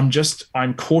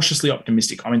cautiously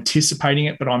optimistic. I'm anticipating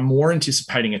it, but I'm more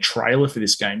anticipating a trailer for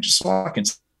this game just so I can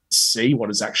see what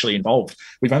is actually involved.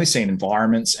 We've only seen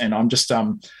environments, and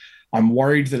I'm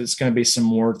worried that it's going to be some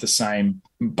more of the same.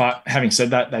 But having said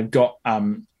that, they've got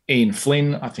Ian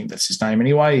Flynn, I think that's his name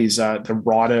anyway. He's the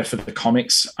writer for the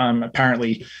comics.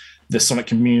 Apparently, the Sonic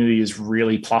community is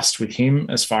really plussed with him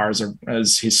as far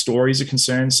as his stories are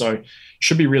concerned. So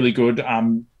should be really good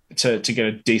to get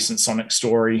a decent Sonic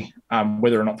story.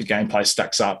 Whether or not the gameplay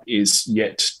stacks up is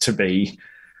yet to be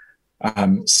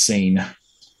seen.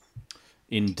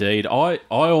 Indeed. I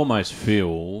almost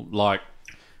feel like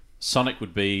Sonic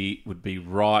would be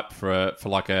ripe for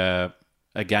like a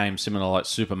game similar like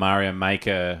Super Mario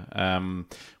Maker,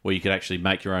 where you could actually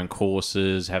make your own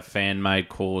courses, have fan-made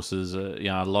courses,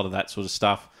 a lot of that sort of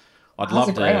stuff. I'd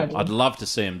love to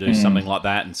see them do something like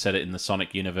that and set it in the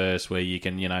Sonic universe where you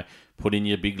can, put in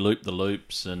your big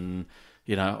loop-the-loops and,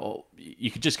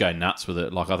 you could just go nuts with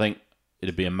it. Like, I think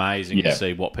it'd be amazing to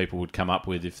see what people would come up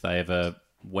with if they ever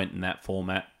went in that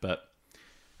format. But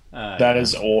that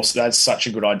is awesome. That's such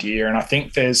a good idea. And I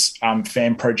think there's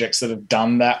fan projects that have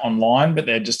done that online, but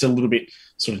they're just a little bit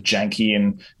sort of janky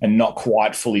and not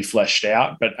quite fully fleshed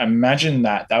out. But imagine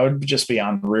that would just be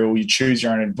unreal. You choose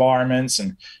your own environments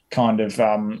and kind of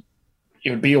it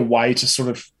would be a way to sort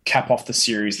of cap off the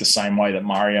series the same way that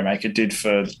Mario Maker did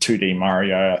for the 2D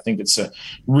Mario. I think it's a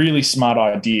really smart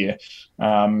idea.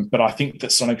 But I think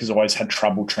that Sonic has always had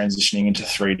trouble transitioning into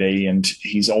 3D, and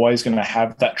he's always going to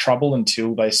have that trouble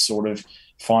until they sort of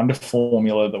find a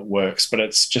formula that works. But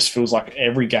it just feels like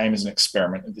every game is an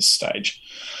experiment at this stage.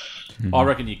 I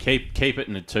reckon you keep it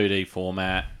in a 2D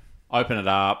format, open it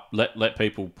up, let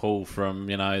people pull from,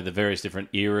 the various different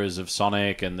eras of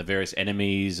Sonic and the various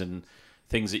enemies and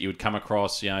things that you would come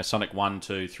across, Sonic 1,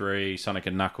 2, 3, Sonic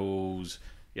and Knuckles,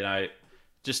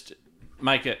 just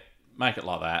make it like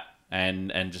that.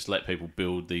 And just let people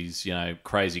build these,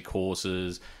 crazy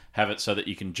courses, have it so that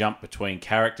you can jump between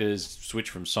characters, switch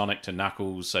from Sonic to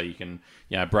Knuckles, so you can,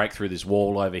 break through this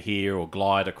wall over here or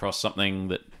glide across something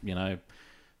that,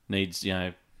 needs,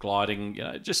 gliding.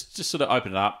 Just sort of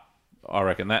open it up. I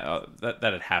reckon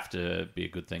that'd have to be a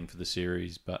good thing for the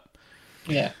series, but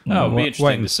yeah, it'll be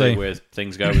interesting to see where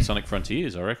things go with Sonic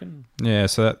Frontiers. I reckon. Yeah,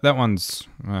 so that one's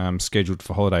scheduled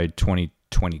for holiday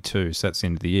 2022, so that's the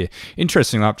end of the year.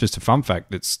 Interesting enough, just a fun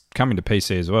fact, it's coming to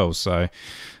PC as well, so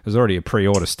there's already a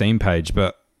pre-order Steam page,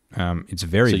 but it's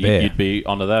very bare. You'd be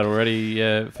onto that already,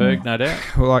 Ferg, no doubt?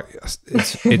 Well,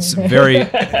 it's very...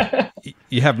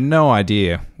 you have no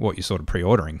idea what you're sort of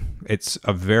pre-ordering. It's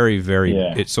a very, very...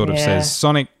 Yeah. It sort of says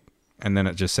Sonic, and then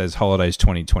it just says Holidays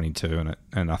 2022,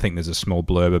 and I think there's a small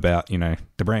blurb about, the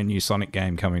brand new Sonic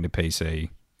game coming to PC,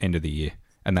 end of the year.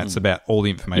 And that's about all the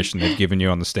information they've given you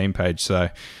on the Steam page. So,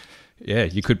 yeah,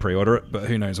 you could pre-order it, but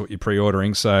who knows what you're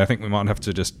pre-ordering. So I think we might have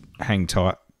to just hang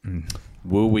tight.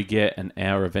 Will we get an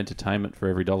hour of entertainment for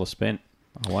every $1 spent?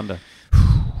 I wonder.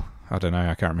 I don't know.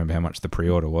 I can't remember how much the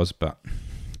pre-order was, but...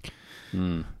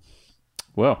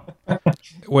 Well.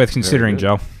 Worth considering,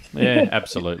 Joel. Yeah,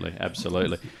 absolutely.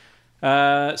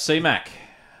 C-Mac,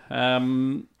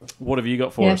 what have you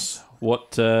got for us?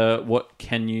 What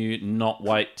can you not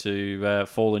wait to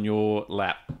fall in your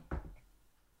lap?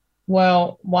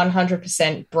 Well,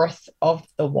 100% Breath of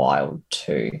the Wild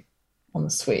 2 on the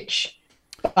Switch.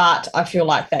 But I feel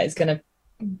like that is going to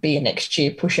be a next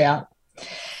year push out.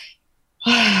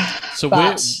 So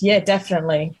yeah,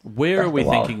 definitely. Where are we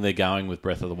thinking they're going with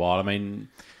Breath of the Wild? I mean,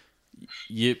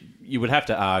 you would have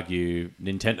to argue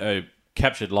Nintendo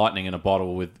captured lightning in a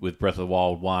bottle with Breath of the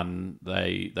Wild 1.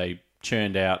 They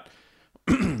churned out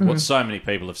what so many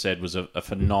people have said was a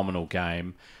phenomenal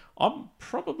game. I'm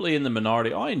probably in the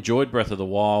minority. I enjoyed Breath of the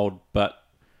Wild, but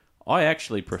I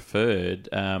actually preferred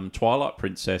Twilight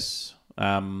Princess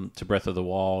to Breath of the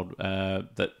Wild.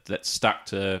 That stuck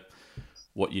to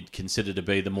what you'd consider to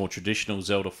be the more traditional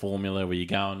Zelda formula, where you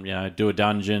go and do a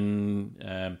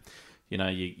dungeon.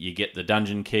 You get the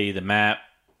dungeon key, the map,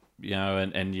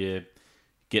 and you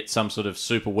get some sort of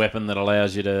super weapon that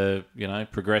allows you to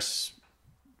progress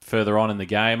further on in the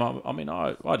game.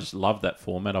 I just love that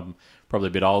format. I'm probably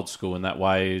a bit old school in that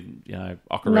way.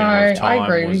 Ocarina of Time. I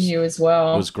agree with you as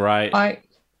well. Was great. I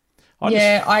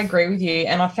agree with you.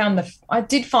 And I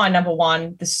did find, number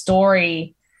one, the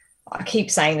story. I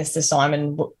keep saying this to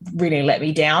Simon, really let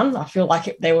me down. I feel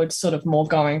like they were sort of more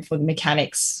going for the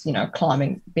mechanics,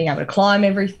 climbing, being able to climb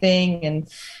everything, and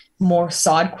more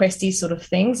side questy sort of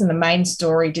things. And the main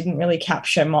story didn't really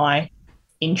capture my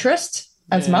interest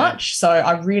as much. So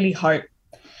I really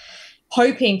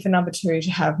hoping for number 2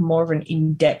 to have more of an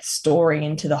in-depth story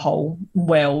into the whole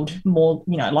world, more,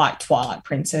 like Twilight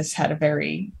Princess had a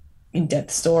very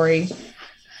in-depth story.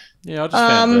 Yeah, I just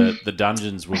found the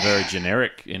dungeons were very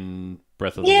generic in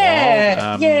Breath of the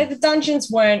Wild. The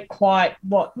dungeons weren't quite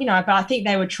what, but I think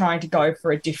they were trying to go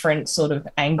for a different sort of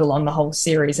angle on the whole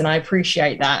series, and I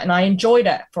appreciate that. And I enjoyed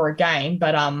it for a game,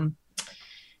 but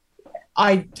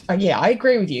I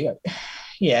agree with you.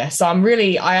 Yeah, so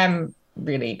I am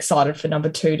really excited for number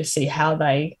 2 to see how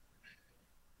they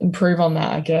improve on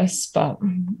that, I guess. But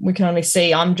we can only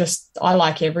see. I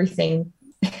like everything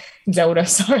Zelda,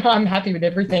 so I'm happy with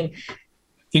everything. I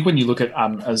think when you look at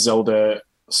a Zelda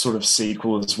sort of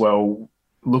sequel as well,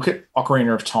 look at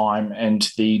Ocarina of Time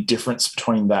and the difference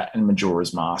between that and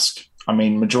Majora's Mask. I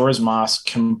mean, Majora's Mask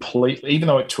completely, even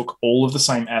though it took all of the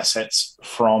same assets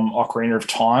from Ocarina of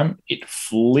Time, it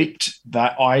flipped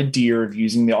that idea of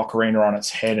using the ocarina on its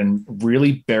head and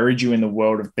really buried you in the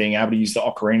world of being able to use the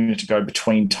ocarina to go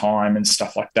between time and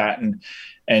stuff like that. And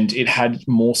it had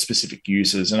more specific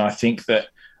uses. And I think that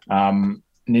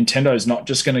Nintendo is not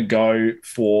just going to go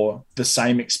for the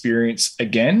same experience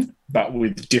again, but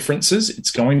with differences.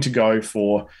 It's going to go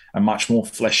for a much more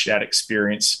fleshed out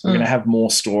experience. We're going to have more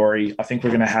story. I think we're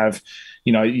going to have,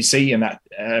 you see in that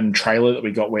trailer that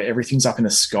we got where everything's up in the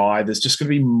sky, there's just going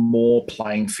to be more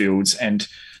playing fields and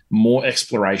more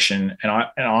exploration. And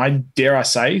I dare I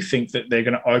say, think that they're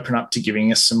going to open up to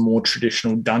giving us some more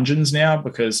traditional dungeons now,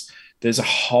 because there's a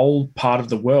whole part of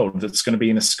the world that's going to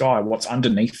be in the sky. What's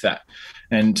underneath that?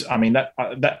 And I mean, that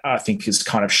I think is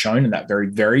kind of shown in that very,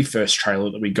 very first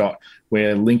trailer that we got,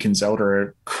 where Link and Zelda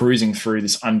are cruising through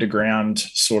this underground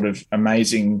sort of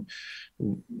amazing,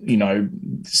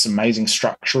 this amazing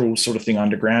structural sort of thing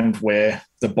underground, where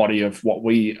the body of what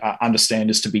we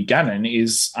understand is to be Ganon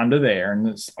is under there.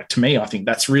 And to me, I think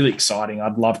that's really exciting.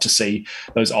 I'd love to see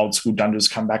those old school dungeons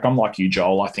come back. I'm like you,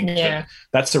 Joel. I think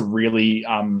that's a really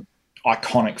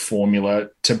iconic formula.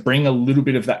 To bring a little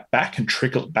bit of that back and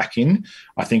trickle it back in,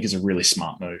 I think is a really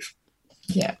smart move.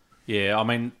 Yeah. I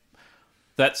mean,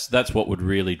 that's what would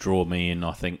really draw me in,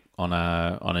 I think, on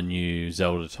a new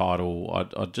Zelda title.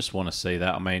 I just want to see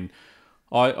that. I mean,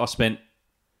 I spent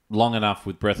long enough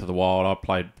with Breath of the Wild. I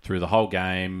played through the whole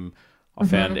game. I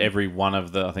found every one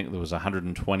of I think there was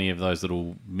 120 of those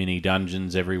little mini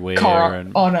dungeons everywhere.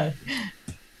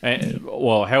 And,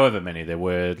 well, however many there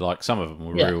were, like some of them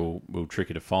were real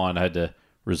tricky to find. I had to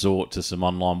resort to some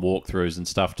online walkthroughs and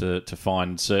stuff to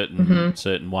find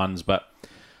certain ones. But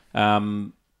I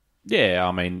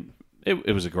mean,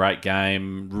 it was a great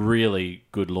game. Really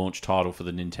good launch title for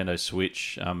the Nintendo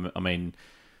Switch. I mean,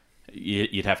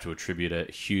 you'd have to attribute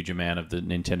a huge amount of the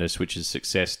Nintendo Switch's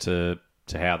success to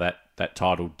how that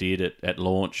title did at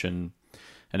launch and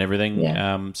everything.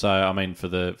 So I mean, for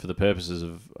the purposes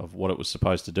of what it was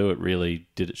supposed to do, it really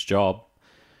did its job.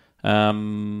 I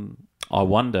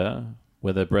wonder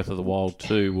whether Breath of the Wild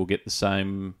 2 will get the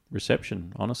same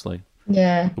reception, honestly.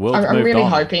 I'm really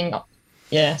hoping.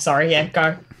 Yeah, sorry,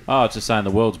 go. Oh, I was just saying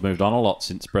the world's moved on a lot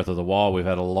since Breath of the Wild. We've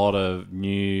had a lot of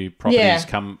new properties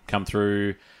come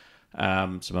through,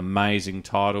 some amazing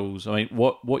titles. I mean,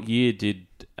 what year did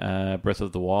Breath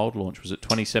of the Wild launch? Was it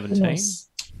 2017? Yes.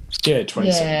 Yeah,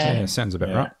 2017. Yeah, sounds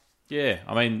about right. Yeah,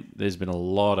 I mean, there's been a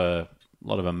lot of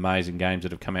amazing games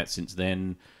that have come out since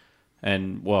then,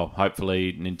 and well,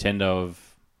 hopefully Nintendo have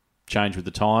changed with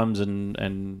the times and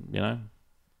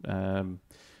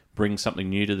bring something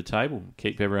new to the table,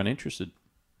 keep everyone interested.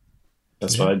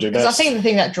 That's what I do Because I best. think the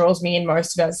thing that draws me in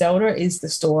most about Zelda is the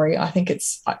story. I think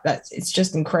it's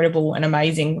just incredible and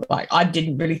amazing. Like, I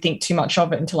didn't really think too much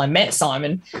of it until I met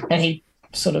Simon, and he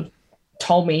sort of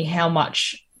told me how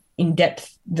much in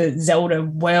depth the Zelda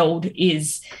world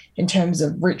is in terms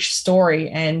of rich story.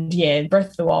 And yeah, Breath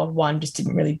of the Wild 1 just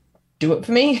didn't really do it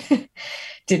for me.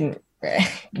 Didn't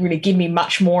really give me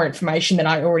much more information than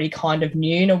I already kind of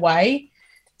knew in a way.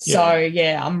 So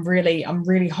yeah, I'm really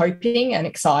hoping and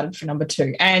excited for number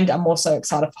 2, and I'm also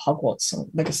excited for Hogwarts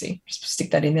Legacy. Just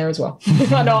stick that in there as well.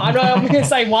 I know I'm going to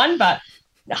say 1, but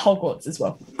Hogwarts as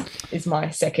well is my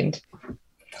second.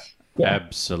 Yeah.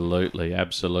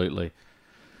 Absolutely.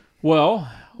 Well,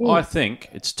 I think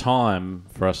it's time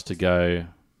for us to go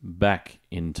back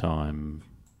in time.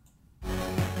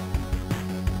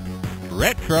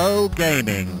 Retro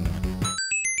gaming.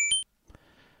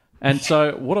 And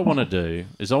so what I want to do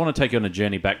is I want to take you on a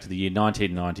journey back to the year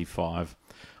 1995.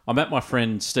 I'm at my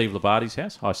friend Steve Labardi's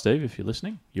house. Hi, Steve, if you're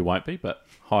listening. You won't be, but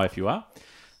hi if you are.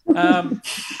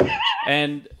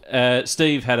 And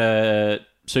Steve had a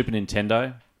Super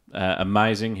Nintendo.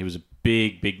 Amazing. He was a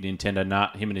big Nintendo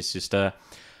nut, him and his sister.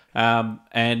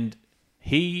 And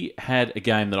he had a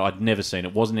game that I'd never seen.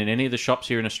 It wasn't in any of the shops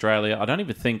here in Australia. I don't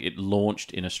even think it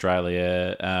launched in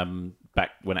Australia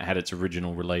back when it had its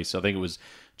original release. I think it was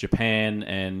Japan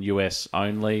and US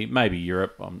only, maybe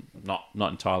Europe. I'm not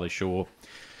entirely sure.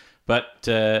 But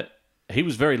he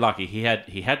was very lucky. He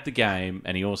had the game,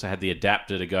 and he also had the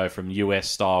adapter to go from US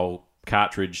style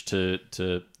cartridge to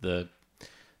the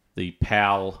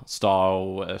PAL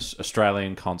style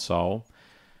Australian console.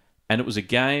 And it was a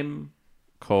game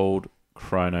called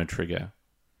Chrono Trigger.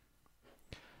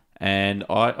 And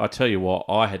I tell you what,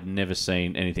 I had never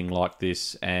seen anything like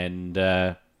this. And,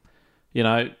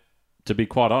 to be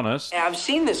quite honest... Yeah, I've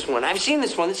seen this one. This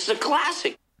is a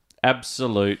classic.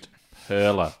 Absolute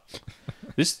hurler.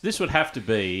 This would have to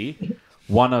be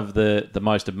one of the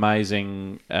most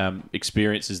amazing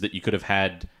experiences that you could have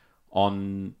had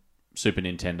on Super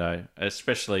Nintendo,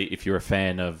 especially if you're a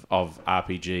fan of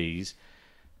RPGs.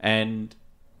 And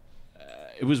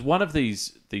it was one of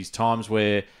these times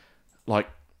where, like,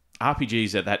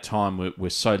 RPGs at that time were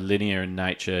so linear in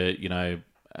nature.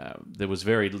 There was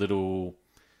very little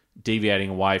deviating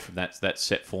away from that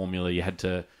set formula. You had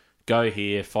to go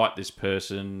here, fight this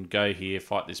person, go here,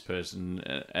 fight this person,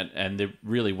 and there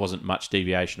really wasn't much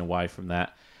deviation away from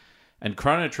that. And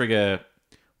Chrono Trigger,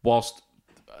 whilst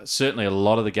certainly a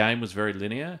lot of the game was very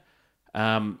linear,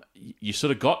 you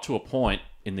sort of got to a point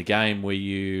in the game where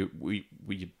you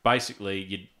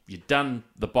basically you'd done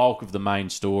the bulk of the main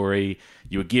story.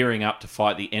 You were gearing up to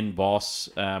fight the end boss,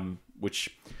 which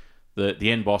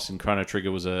the end boss in Chrono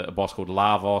Trigger was a boss called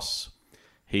Lavos.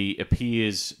 He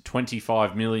appears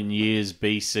 25 million years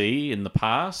BC in the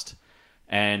past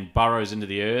and burrows into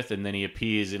the earth, and then he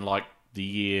appears in like the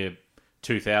year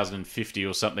 2050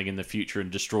 or something in the future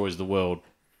and destroys the world.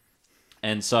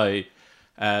 And so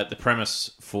the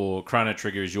premise for Chrono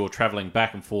Trigger is you're traveling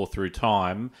back and forth through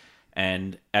time,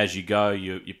 and as you go,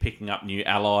 you're picking up new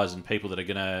allies and people that are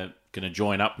gonna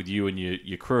join up with you and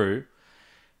your crew.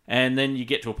 And then you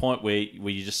get to a point where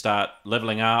you just start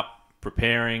leveling up,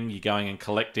 preparing, you're going and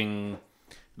collecting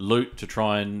loot to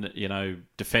try and,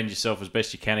 defend yourself as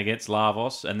best you can against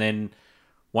Lavos. And then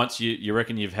once you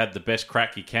reckon you've had the best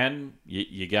crack you can,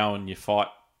 you go and fight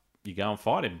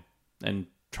him and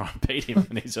try and beat him.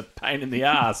 And he's a pain in the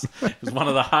ass. It was one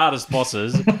of the hardest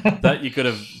bosses that you could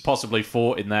have possibly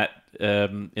fought in that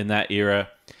era.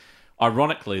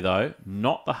 Ironically, though,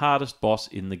 not the hardest boss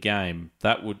in the game.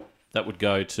 That would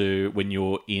go to when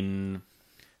you're in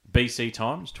BC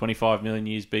times, 25 million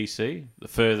years BC, the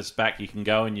furthest back you can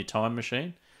go in your time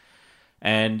machine.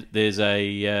 And there's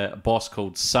a boss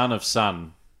called Son of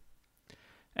Sun,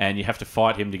 and you have to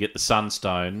fight him to get the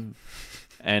Sunstone.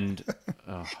 And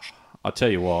I'll tell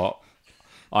you what,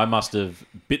 I must have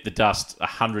bit the dust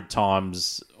 100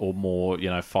 times or more,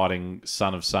 fighting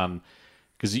Son of Sun.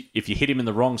 Because if you hit him in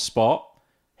the wrong spot,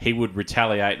 he would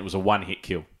retaliate, and it was a one-hit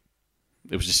kill.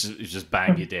 It was just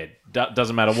bang, you're dead.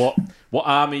 Doesn't matter what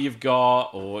army you've got,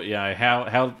 or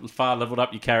how far leveled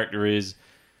up your character is.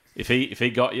 If he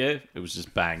got you, it was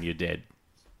just bang, you're dead.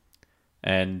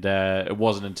 And it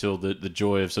wasn't until the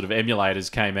joy of sort of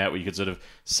emulators came out where you could sort of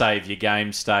save your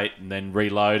game state and then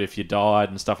reload if you died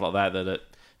and stuff like that it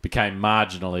became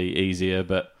marginally easier.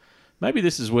 But maybe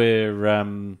this is where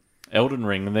Elden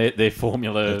Ring and their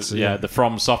formula, the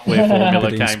From Software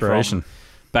formula came from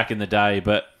back in the day.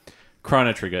 But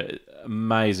Chrono Trigger,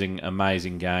 amazing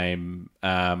game.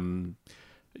 One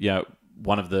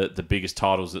of the biggest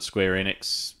titles that Square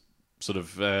Enix sort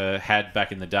of had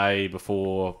back in the day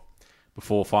before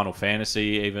before Final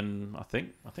Fantasy. Even I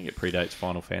think it predates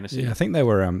Final Fantasy. Yeah, I think they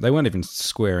weren't even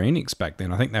Square Enix back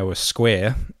then. I think they were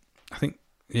Square. I think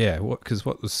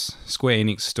what was Square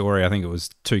Enix story? I think it was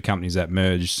two companies that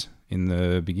merged in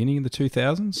the beginning of the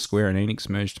 2000s. Square and Enix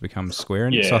merged to become Square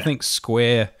Enix. Yeah. So I think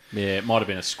Square. Yeah, it might have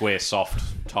been a Square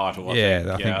Soft title. I think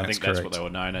that's correct. what they were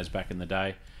known as back in the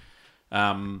day.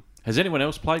 Has anyone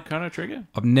else played Chrono Trigger?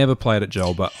 I've never played it,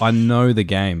 Joel, but I know the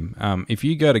game. If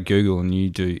you go to Google and you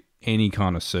do any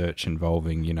kind of search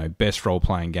involving, best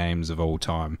role-playing games of all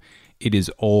time, it is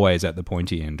always at the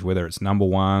pointy end, whether it's number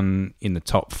one, in the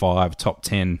top 5, top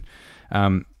 10.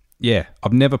 I've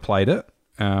never played it.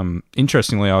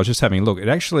 Interestingly, I was just having a look. It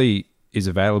actually is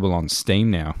available on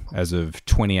Steam now. As of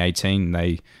 2018,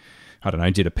 they,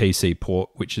 did a PC port,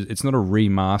 it's not a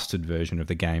remastered version of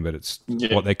the game, but it's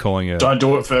what they're calling Don't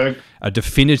do it, Ferg. a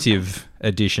definitive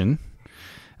edition.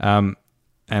 And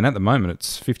at the moment,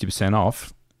 it's 50%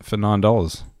 off for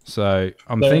 $9. So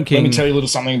I'm thinking. Let me tell you a little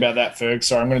something about that, Ferg.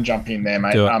 Sorry, I'm going to jump in there,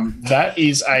 mate. Do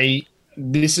it.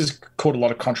 This has caused a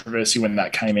lot of controversy when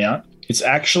that came out. It's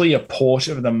actually a port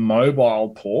of the mobile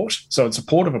port. So it's a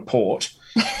port of a port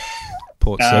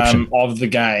of the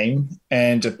game.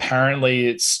 And apparently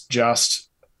it's just,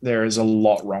 there is a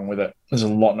lot wrong with it. There's a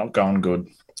lot not going good,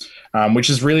 which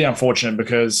is really unfortunate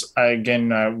because, again,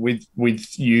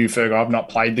 with you, Ferg, I've not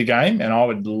played the game and I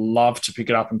would love to pick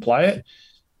it up and play it,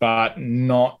 but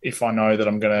not if I know that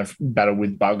I'm going to battle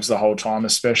with bugs the whole time,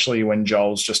 especially when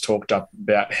Joel's just talked up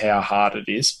about how hard it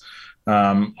is.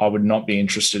 I would not be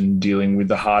interested in dealing with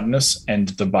the hardness and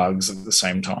the bugs at the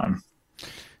same time.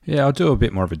 Yeah, I'll do a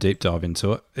bit more of a deep dive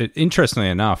into it. Interestingly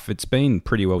enough, it's been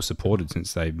pretty well supported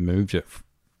since they moved it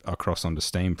across onto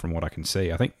Steam, from what I can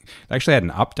see. I think they actually had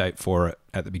an update for it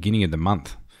at the beginning of the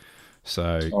month.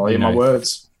 So, my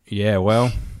words. Yeah,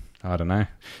 well, I don't know.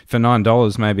 For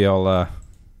 $9, maybe I'll...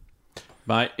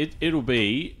 Mate, it'll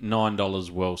be $9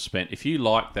 well spent. If you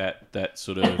like that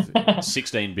sort of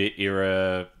 16-bit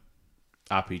era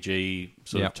RPG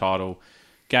sort of title,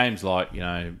 games like,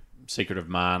 Secret of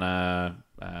Mana,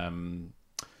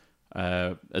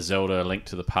 a Zelda, A Link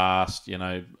to the Past,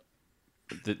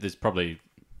 there's probably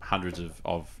hundreds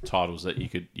of titles that you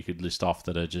could list off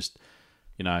that are just,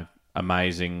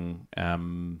 amazing,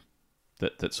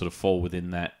 that sort of fall within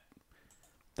that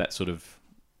sort of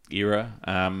era.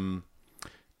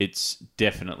 It's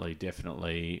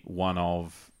definitely one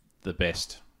of the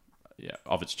best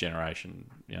of its generation,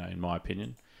 in my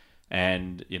opinion.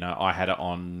 And, I had it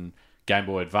on Game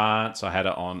Boy Advance. I've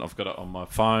got it on my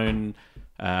phone.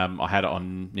 I had it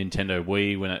on Nintendo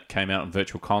Wii when it came out on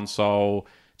Virtual Console.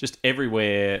 Just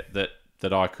everywhere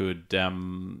that I could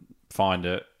find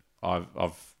it, I've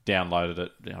downloaded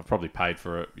it. I've probably paid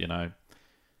for it,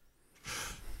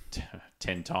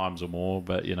 10 times or more.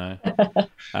 But,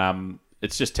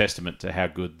 it's just testament to how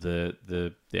good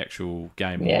the actual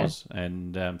game was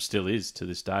and still is to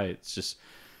this day. It's just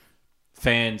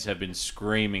fans have been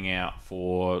screaming out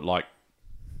for like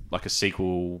a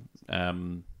sequel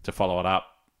to follow it up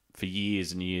for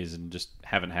years and years and just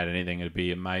haven't had anything. It'd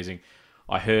be amazing.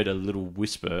 I heard a little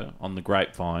whisper on the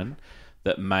grapevine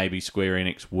that maybe Square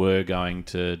Enix were going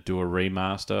to do a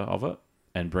remaster of it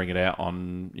and bring it out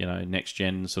on, next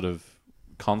gen sort of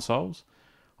consoles.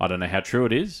 I don't know how true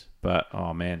it is, but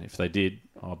oh man, if they did,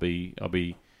 I'll be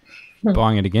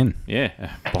buying it again.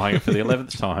 Yeah, buying it for the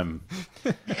 11th time.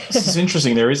 This is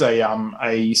interesting. There is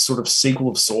a sort of sequel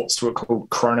of sorts to it called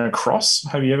Chrono Cross.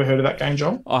 Have you ever heard of that game,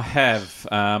 Joel? I have.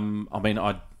 I'm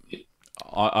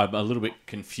a little bit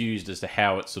confused as to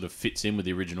how it sort of fits in with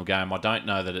the original game. I don't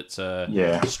know that it's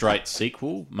a straight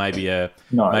sequel. Maybe a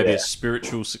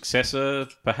spiritual successor,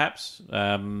 perhaps.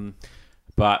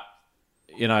 But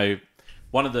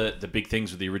one of the big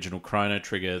things with the original Chrono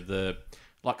Trigger,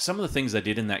 some of the things they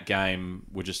did in that game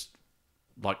were just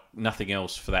like nothing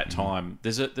else for that time.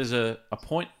 There's a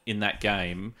point in that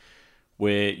game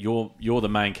where you're the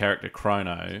main character,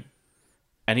 Chrono,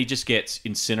 and he just gets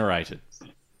incinerated,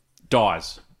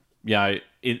 dies,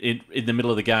 in the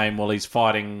middle of the game while he's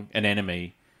fighting an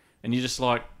enemy, and you're just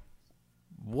like,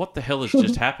 what the hell has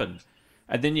just happened?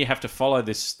 And then you have to follow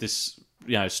this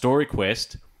story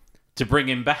quest to bring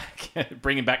him back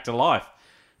to life.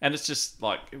 And it's just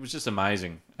it was just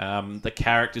amazing. The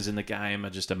characters in the game are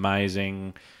just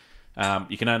amazing.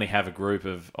 You can only have a group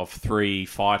of 3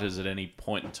 fighters at any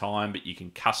point in time, but you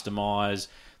can customize.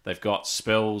 They've got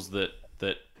spells that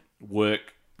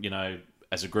work,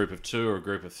 as a group of 2 or a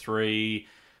group of 3.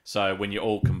 So when you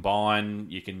all combine,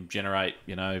 you can generate,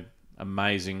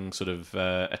 amazing sort of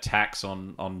attacks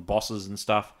on bosses and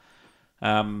stuff.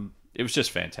 It was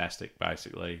just fantastic,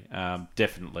 basically.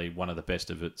 Definitely one of the best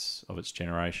of its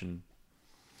generation.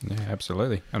 Yeah,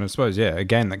 absolutely. And I suppose, a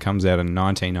game that comes out in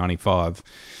 1995,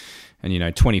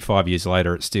 and 25 years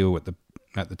later, it's still at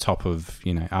the top of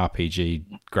RPG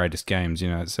greatest games.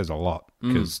 It says a lot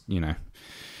because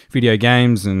video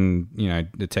games and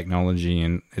the technology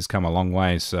and has come a long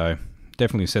way. So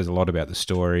definitely says a lot about the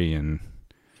story and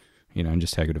and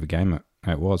just how good of a game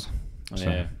it was.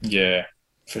 So. Yeah,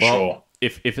 for sure.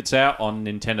 If it's out on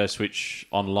Nintendo Switch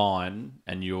Online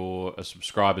and you're a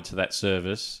subscriber to that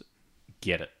service,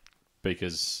 get it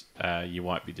because you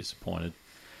won't be disappointed.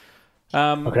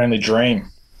 I can only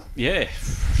dream. Yeah,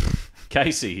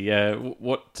 Casey,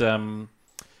 what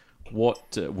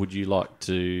would you like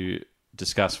to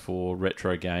discuss for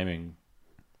retro gaming?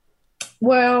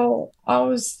 Well, I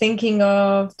was thinking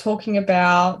of talking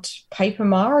about Paper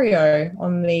Mario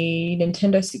on the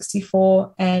Nintendo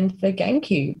 64 and the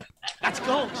GameCube. That's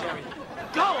gold, Jerry.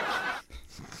 Gold!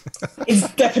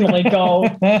 It's definitely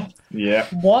gold. Yeah.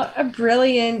 What a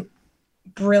brilliant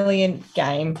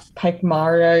game Paper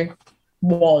Mario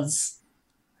was.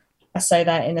 I say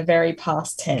that in a very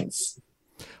past tense.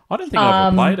 I don't think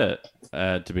I've ever played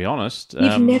it, to be honest.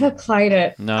 You've never played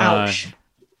it? No. Ouch.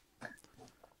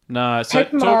 No, so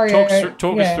Paper Mario,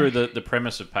 talk us through the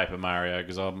premise of Paper Mario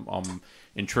because I'm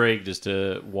intrigued as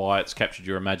to why it's captured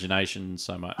your imagination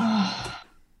so much.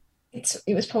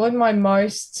 It was probably my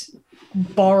most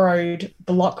borrowed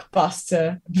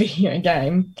blockbuster video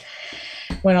game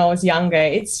when I was younger.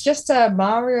 It's just a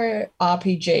Mario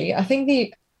RPG. I think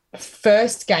the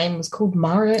first game was called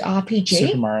Mario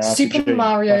RPG. Super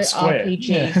Mario RPG.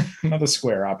 Yeah. Another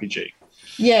Square RPG.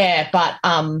 Yeah, but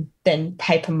then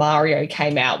Paper Mario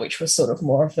came out, which was sort of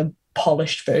more of the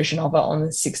polished version of it on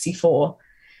the 64.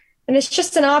 And it's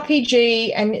just an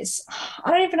RPG, and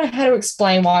I don't even know how to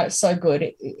explain why it's so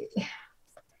good.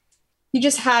 You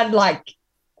just had like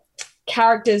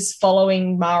characters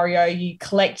following Mario. You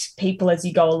collect people as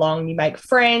you go along. You make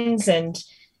friends, and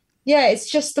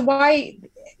it's just the way.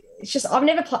 It's just I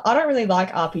don't really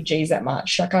like RPGs that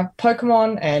much. Like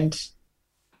Pokemon and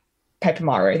Paper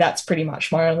Mario. That's pretty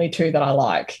much my only two that I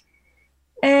like.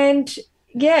 And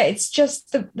it's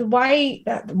just the way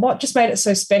that what just made it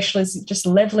so special is just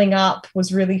leveling up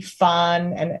was really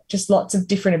fun and just lots of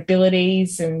different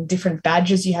abilities and different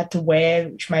badges you had to wear,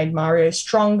 which made Mario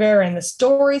stronger. And the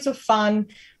stories were fun,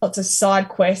 lots of side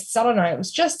quests. I don't know. It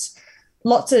was just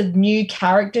lots of new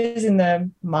characters in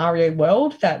the Mario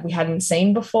world that we hadn't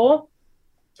seen before.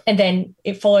 And then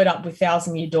it followed up with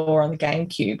Thousand Year Door on the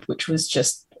GameCube, which was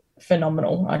just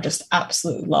phenomenal. I just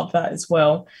absolutely love that as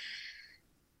well.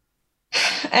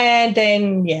 And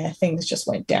then, things just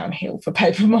went downhill for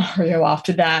Paper Mario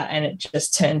after that, and it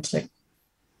just turned to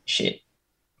shit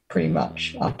pretty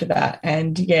much after that.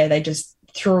 And, they just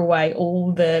threw away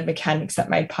all the mechanics that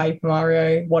made Paper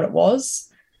Mario what it was.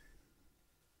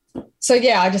 So,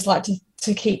 I just like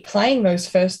to keep playing those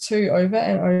first two over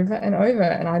and over and over,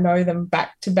 and I know them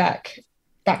back to back,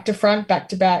 back to front, back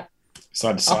to back,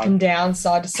 side to side, up and down,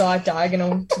 side to side,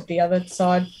 diagonal to the other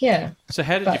side. Yeah. So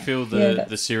how did you feel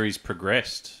the series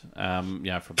progressed? From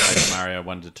Paper Mario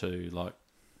 1 to 2, like.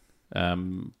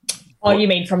 You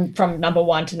mean from number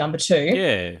 1 to number 2?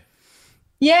 Yeah.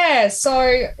 Yeah.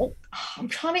 So I'm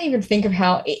trying to even think of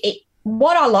how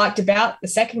what I liked about the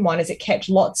second one is it kept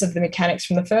lots of the mechanics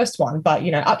from the first one, but,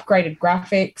 upgraded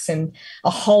graphics and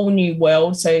a whole new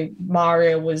world. So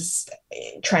Mario was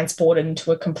transported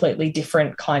into a completely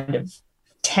different kind of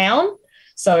town.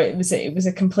 So it was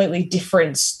a completely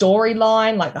different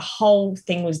storyline. Like the whole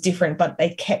thing was different, but they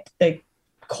kept the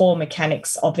core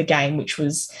mechanics of the game, which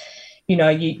was, you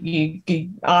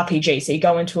RPG. So you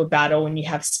go into a battle and you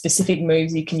have specific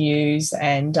moves you can use,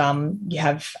 and you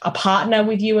have a partner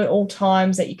with you at all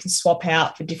times that you can swap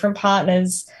out for different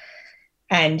partners.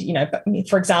 And,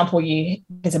 for example,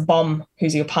 there's a bomb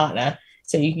who's your partner.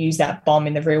 So you use that bomb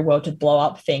in the real world to blow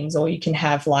up things, or you can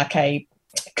have like a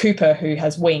Cooper who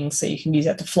has wings, so you can use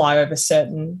that to fly over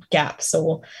certain gaps,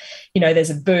 or, there's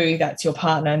a Boo that's your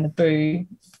partner, and the Boo,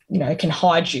 can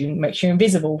hide you and makes you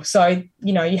invisible. So,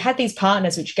 you had these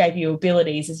partners which gave you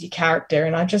abilities as your character.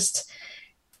 And I'm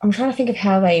trying to think of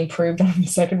how they improved on the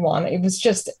second one. It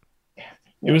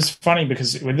was funny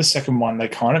because with the second one, they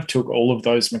kind of took all of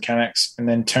those mechanics and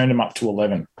then turned them up to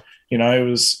 11.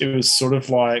 It was sort of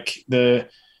like the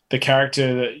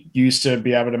character that used to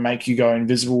be able to make you go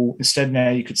invisible. Instead, now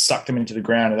you could suck them into the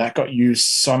ground, and that got used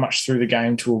so much through the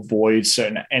game to avoid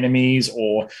certain enemies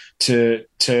or to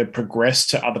progress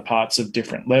to other parts of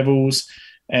different levels.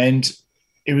 And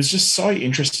it was just so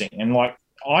interesting. And like,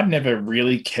 I'd never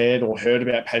really cared or heard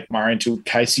about Paper Mario until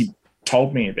Casey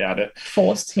told me about it.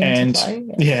 Forced him to play.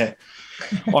 Yeah.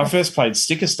 I first played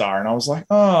Sticker Star, and I was like,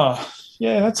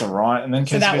 Yeah, that's all right. And then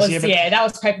So that was that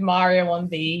was Paper Mario on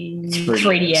the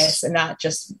 3DS, and that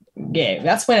just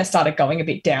that's when it started going a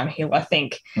bit downhill, I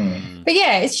think. But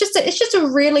yeah, it's just a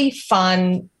really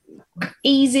fun,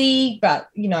 easy, but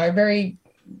very.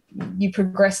 You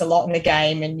progress a lot in the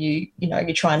game, and you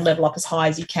try and level up as high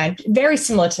as you can. Very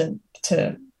similar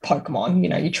to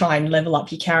Pokemon. You try and level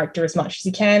up your character as much as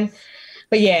you can.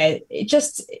 But yeah, it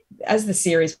just as the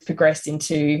series progressed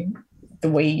into the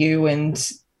Wii U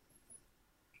and.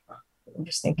 I'm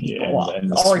just thinking,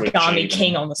 Origami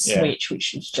King on the Switch,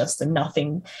 which is just a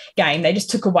nothing game. They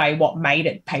just took away what made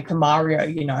it Paper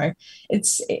Mario.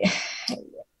 It's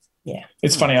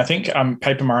funny. I think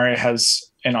Paper Mario has,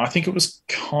 and I think it was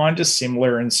kind of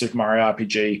similar in Super Mario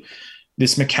RPG,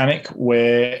 this mechanic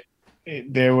where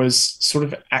there was sort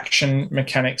of action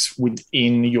mechanics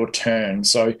within your turn.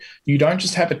 So you don't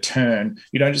just have a turn.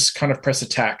 You don't just kind of press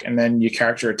attack and then your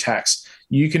character attacks.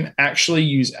 You can actually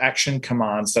use action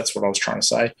commands, that's what I was trying to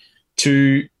say,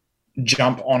 to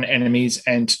jump on enemies.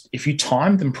 And if you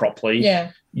time them properly,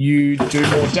 you do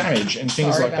more damage and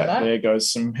things like that. There goes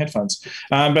some headphones.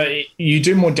 But you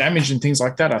do more damage and things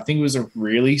like that. I think it was a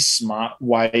really smart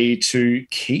way to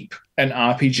keep an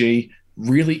RPG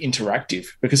really interactive,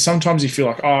 because sometimes you feel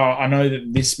like, I know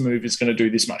that this move is going to do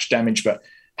this much damage, but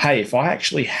hey, if I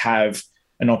actually have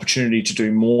an opportunity to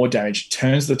do more damage, it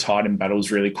turns the tide in battles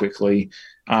really quickly.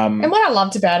 And what I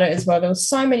loved about it as well, there were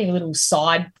so many little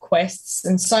side quests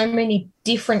and so many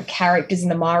different characters in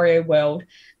the Mario world,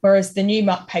 whereas the new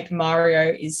Paper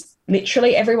Mario is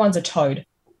literally everyone's a toad.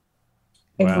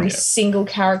 Every single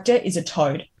character is a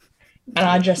toad. And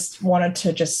I just wanted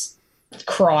to just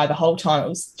cry the whole time. It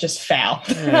was just foul,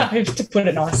 to put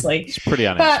it nicely. It's pretty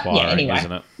uninspiring,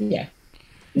 isn't it? Yeah.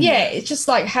 Yeah, it's just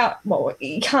like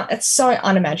you can't. It's so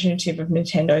unimaginative of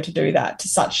Nintendo to do that to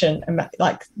such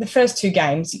like the first two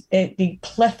games, the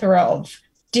plethora of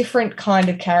different kind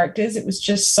of characters. It was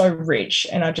just so rich,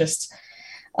 and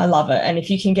I love it. And if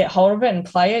you can get hold of it and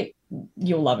play it,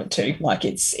 you'll love it too. Like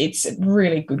it's a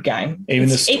really good game.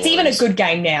 It's even a good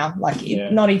game now. Like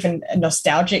not even a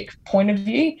nostalgic point of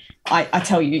view. I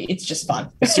tell you, it's just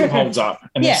fun. It still holds up,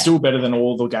 and it's still better than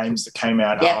all the games that came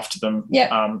out after them.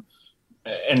 Yeah.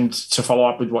 And to follow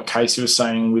up with what Casey was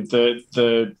saying with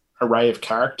the array of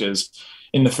characters,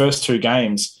 in the first two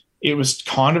games, it was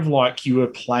kind of like you were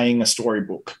playing a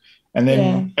storybook. And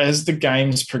then as the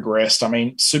games progressed, I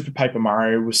mean, Super Paper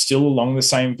Mario was still along the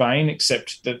same vein,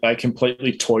 except that they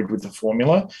completely toyed with the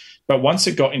formula. But once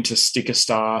it got into Sticker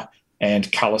Star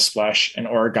and Color Splash and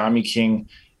Origami King,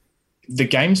 the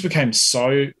games became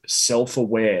so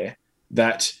self-aware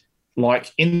that,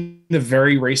 like, in the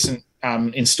very recent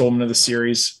installment of the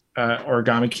series,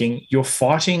 Origami King, you're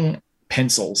fighting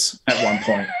pencils at one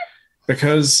point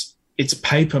because it's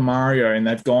Paper Mario and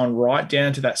they've gone right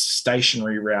down to that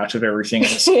stationary route of everything.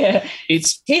 It's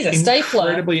he's a stapler.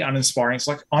 Incredibly uninspiring. It's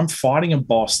like I'm fighting a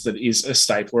boss that is a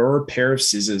stapler or a pair of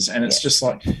scissors, and it's just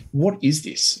like, what is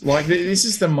this? Like, this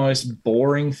is the most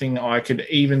boring thing I could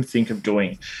even think of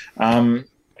doing.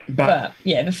 But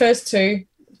the first two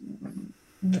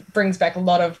brings back a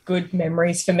lot of good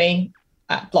memories for me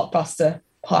at Blockbuster,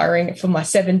 hiring it for my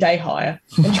 7-day hire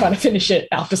and trying to finish it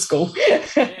after school.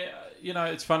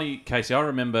 It's funny, Casey. I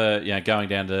remember, going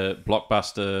down to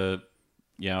Blockbuster,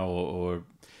 or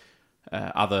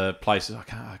other places.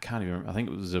 I can't even remember. I think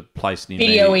it was a place near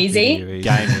Video Easy.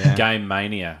 Game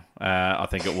Mania. I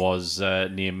think it was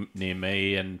near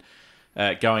me, and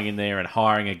going in there and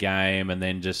hiring a game, and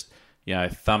then just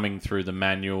thumbing through the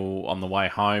manual on the way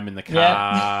home in the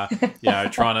car,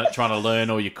 trying to learn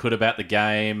all you could about the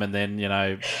game, and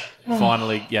then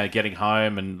finally getting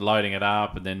home and loading it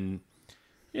up, and then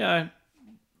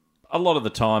a lot of the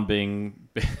time being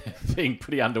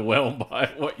pretty underwhelmed by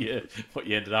what you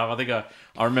ended up. I think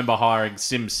I remember hiring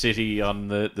Sim City on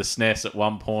the SNES at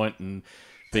one point and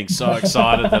being so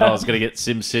excited that I was going to get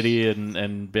Sim City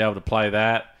and be able to play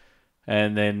that,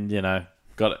 and then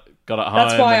got it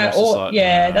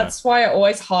home. That's why I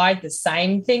always hide the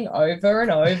same thing over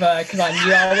and over, because I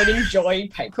knew I would enjoy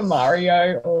Paper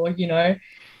Mario or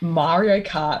Mario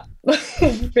Kart.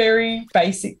 Very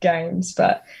basic games,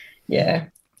 but I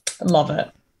love it.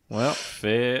 Well,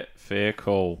 fair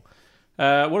call.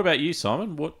 What about you,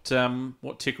 Simon?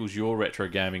 What tickles your retro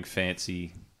gaming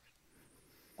fancy?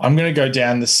 I'm going to go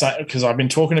down the same, because I've been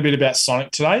talking a bit about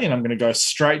Sonic today, and I'm going to go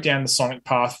straight down the Sonic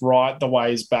path right the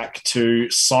ways back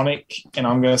to Sonic, and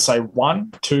I'm going to say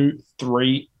 1, 2,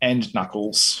 3, and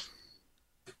Knuckles.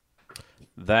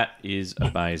 That is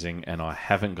amazing, and I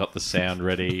haven't got the sound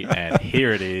ready, and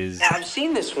here it is. I've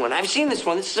seen this one. This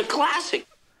is a classic.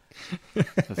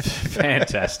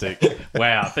 Fantastic.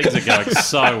 Wow, things are going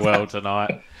so well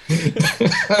tonight.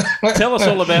 Tell us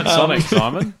all about Sonic,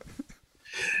 Simon.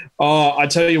 Oh, I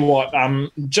tell you what,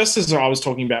 just as I was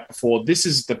talking about before, this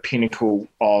is the pinnacle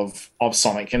of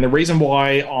Sonic. And the reason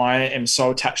why I am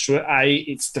so attached to it,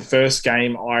 it's the first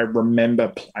game I remember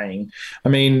playing. I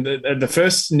mean, the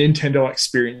first Nintendo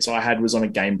experience I had was on a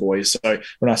Game Boy. So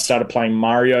when I started playing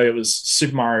Mario, it was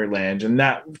Super Mario Land. And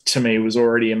that, to me, was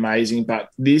already amazing. But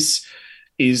this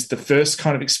is the first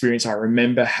kind of experience I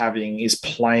remember having is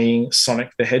playing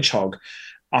Sonic the Hedgehog.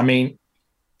 I mean,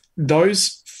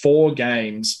 those 4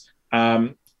 games,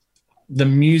 the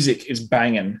music is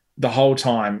banging the whole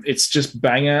time. It's just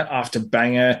banger after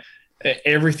banger.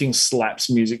 Everything slaps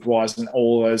music-wise in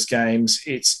all those games.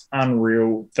 It's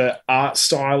unreal. The art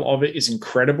style of it is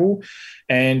incredible.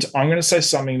 And I'm going to say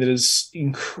something that is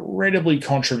incredibly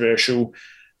controversial,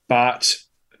 but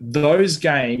those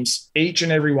games, each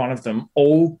and every one of them,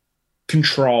 all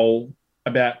control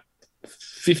about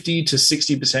 50 to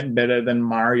 60% better than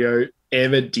Mario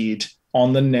ever did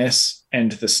on the NES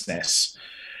and the SNES.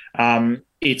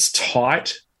 It's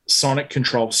tight. Sonic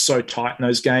controls so tight in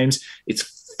those games.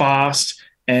 It's fast,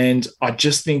 and I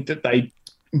just think that they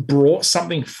brought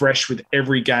something fresh with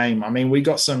every game. I mean, we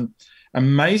got some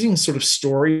amazing sort of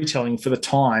storytelling for the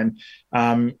time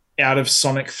out of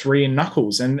Sonic 3 and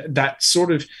Knuckles, and that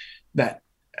sort of that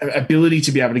ability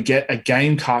to be able to get a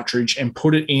game cartridge and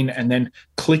put it in and then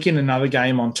click in another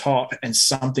game on top and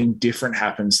something different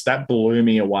happens. That blew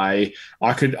me away.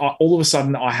 All of a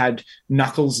sudden I had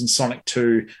Knuckles and Sonic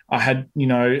 2. I had,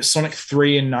 Sonic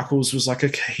 3 and Knuckles was like a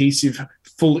cohesive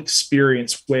full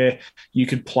experience where you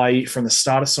could play from the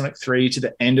start of Sonic 3 to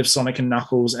the end of Sonic and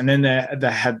Knuckles. And then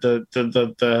they had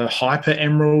the hyper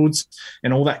emeralds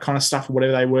and all that kind of stuff,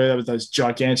 whatever they were, those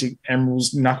gigantic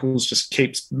emeralds. Knuckles just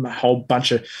keeps a whole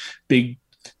bunch of big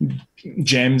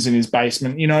gems in his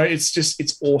basement.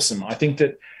 It's awesome. I think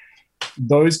that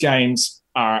those games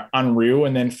are unreal.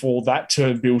 And then for that to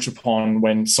have built upon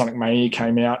when Sonic Mania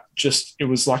came out, it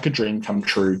was like a dream come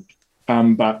true.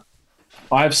 But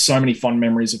I have so many fond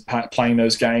memories of playing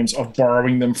those games, of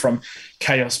borrowing them from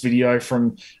Chaos Video,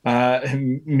 from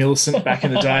Millicent back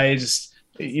in the day.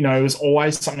 It was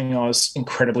always something I was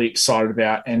incredibly excited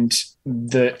about. And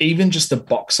even just the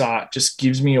box art just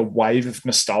gives me a wave of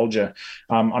nostalgia.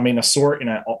 I saw it in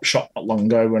an op shop not long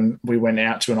ago when we went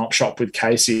out to an op shop with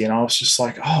Casey, and I was just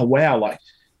like, oh, wow, like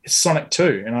it's Sonic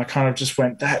 2. And I kind of just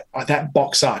went, that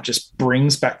box art just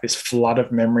brings back this flood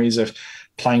of memories of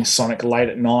playing Sonic late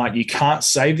at night. You can't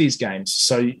save these games.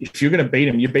 So if you're going to beat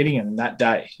them, you're beating them that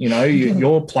day.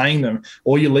 You're playing them,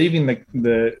 or you're leaving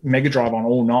the Mega Drive on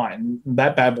all night, and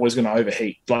that bad boy's going to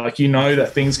overheat. Like,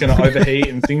 that thing's going to overheat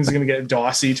and things are going to get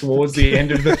dicey towards the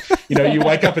end of the, you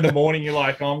wake up in the morning, you're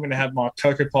like, oh, I'm going to have my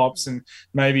Cocoa Pops and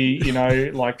maybe,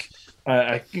 like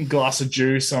a glass of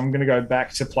juice. I'm going to go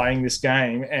back to playing this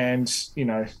game, and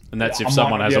that's if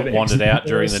someone hasn't wandered out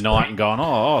during the night and gone,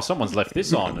 oh, someone's left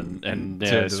this on and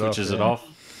switches it off.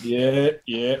 Yeah.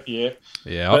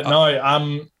 But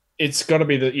no, it's got to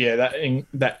be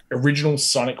that original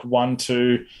Sonic 1,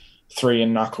 2, 3,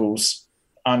 and Knuckles.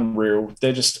 Unreal.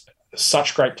 They're just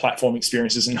such great platform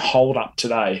experiences and hold up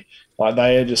today. Like,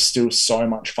 they are just still so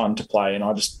much fun to play, and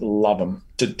I just love them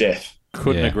to death.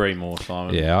 Couldn't agree more,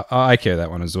 Simon. Yeah, I echo that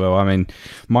one as well. I mean,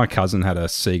 my cousin had a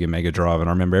Sega Mega Drive, and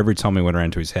I remember every time we went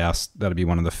around to his house, that'd be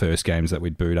one of the first games that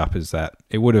we'd boot up. Is that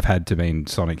it would have had to been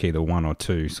Sonic either 1 or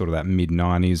 2, sort of that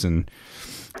mid-90s. And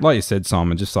like you said,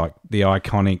 Simon, just like the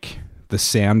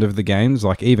sound of the games.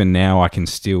 Like, even now I can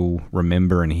still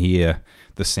remember and hear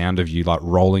the sound of you like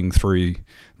rolling through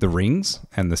the rings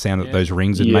and the sound that those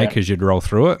rings would make as you'd roll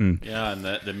through it. And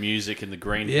the music and the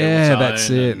green that's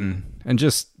it. And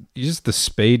just the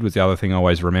speed was the other thing I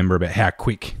always remember about how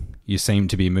quick you seem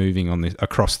to be moving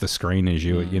across the screen as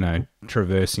you were,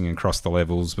 traversing across the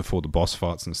levels before the boss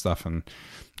fights and stuff. And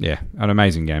an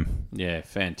amazing game. Yeah,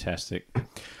 fantastic.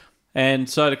 And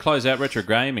so to close out retro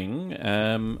gaming,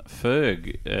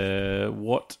 Ferg,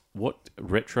 what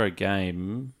retro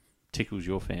game tickles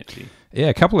your fancy? Yeah,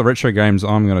 a couple of retro games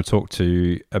I'm going to talk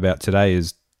about today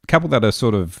is a couple that are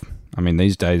sort of,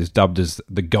 these days dubbed as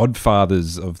the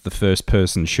godfathers of the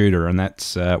first-person shooter, and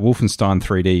that's Wolfenstein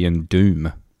 3D and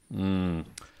Doom.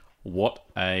 What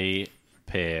a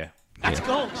pair. Let's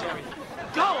go, Jerry.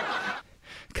 Go!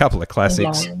 Couple of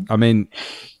classics. I mean,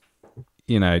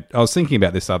 I was thinking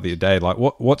about this the other day, like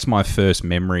what's my first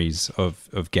memories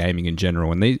of gaming in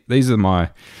general? And these are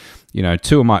my,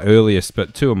 two of my earliest,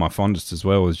 but two of my fondest as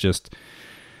well, is just,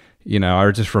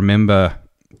 I just remember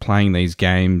playing these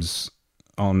games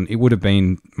on, it would have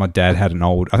been, my dad had an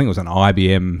old, I think it was an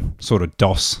IBM sort of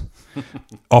DOS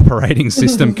operating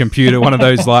system computer, one of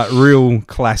those like real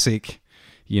classic,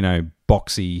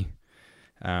 boxy,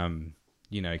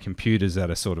 computers that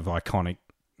are sort of iconic.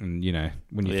 And,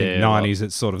 when you think 90s,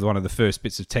 it's sort of one of the first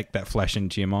bits of tech that flash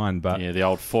into your mind. But the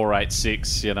old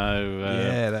 486, yeah,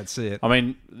 that's it. I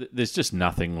mean, there's just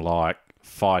nothing like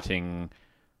fighting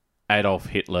Adolf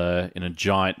Hitler in a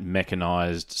giant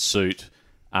mechanized suit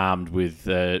armed with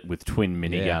twin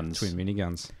miniguns. Twin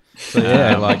miniguns. So,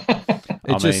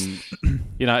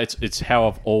 yeah, it's how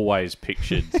I've always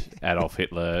pictured Adolf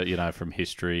Hitler, from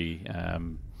history.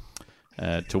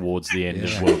 Towards the end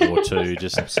of World War II,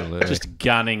 just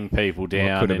gunning people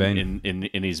down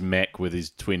in his mech with his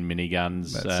twin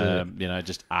miniguns.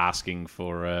 Just asking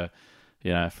for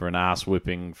an ass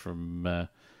whipping from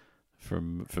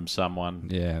someone.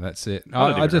 Yeah, that's it.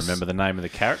 I don't even remember the name of the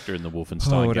character in the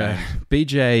Wolfenstein game.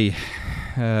 BJ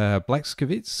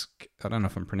Blazkowicz. I don't know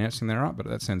if I'm pronouncing that right, but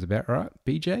that sounds about right.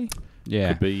 BJ?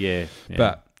 Yeah. Could be, yeah.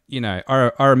 But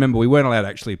I remember we weren't allowed to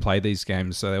actually play these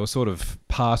games, so they were sort of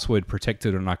password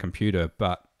protected on our computer.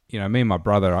 But, me and my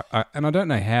brother, and I don't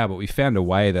know how, but we found a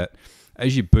way that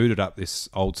as you booted up this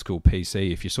old school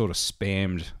PC, if you sort of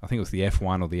spammed, I think it was the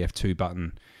F1 or the F2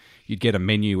 button, you'd get a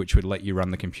menu which would let you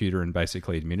run the computer in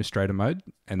basically administrator mode,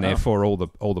 and therefore all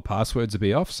the passwords would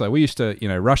be off. So we used to,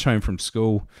 rush home from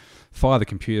school, fire the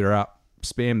computer up,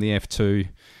 spam the F2,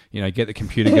 get the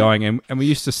computer going. And we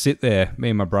used to sit there, me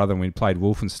and my brother, and we played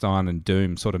Wolfenstein and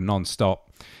Doom sort of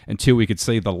non-stop until we could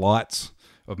see the lights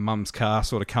of Mum's car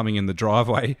sort of coming in the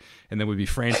driveway, and then we'd be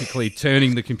frantically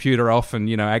turning the computer off and,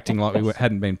 acting like we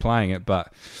hadn't been playing it.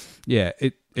 But, yeah,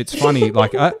 it's funny.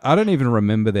 Like, I don't even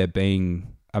remember there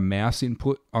being a mouse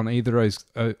input on either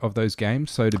of those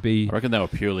games. So to be... I reckon they were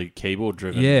purely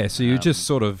keyboard-driven. Yeah, so you're just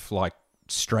sort of, like,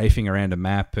 strafing around a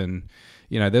map and...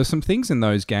 there's some things in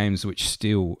those games which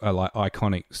still are like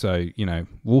iconic. So,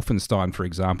 Wolfenstein, for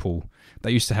example,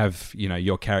 they used to have,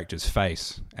 your character's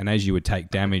face. And as you would take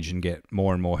damage and get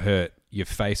more and more hurt, your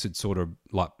face would sort of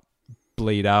like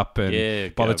bleed up.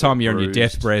 And by the time you're on your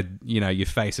deathbed, your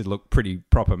face would look pretty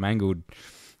proper mangled.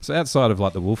 So outside of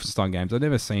like the Wolfenstein games, I've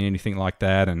never seen anything like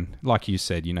that. And like you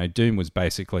said, Doom was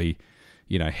basically,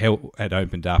 hell had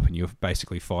opened up and you're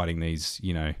basically fighting these,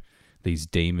 these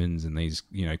demons and these,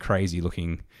 crazy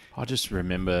looking... I just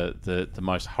remember the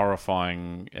most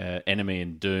horrifying enemy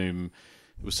in Doom.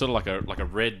 It was sort of like a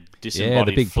red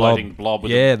disembodied big floating blob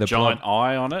with a the giant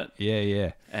eye on it.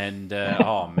 Yeah. And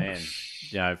oh man,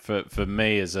 for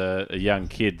me as a young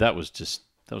kid, that was just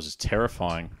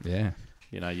terrifying. Yeah.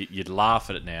 You'd laugh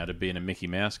at it now to be in a Mickey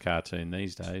Mouse cartoon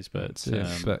these days, but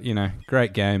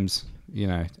great games.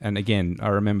 And again, I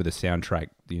remember the soundtrack,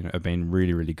 have been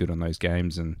really, really good on those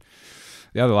games. And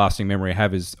the other lasting memory I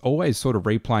have is always sort of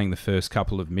replaying the first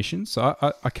couple of missions. So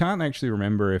I can't actually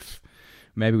remember if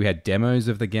maybe we had demos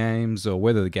of the games or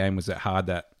whether the game was that hard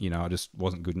that, I just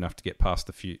wasn't good enough to get past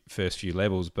the first few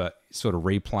levels, but sort of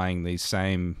replaying these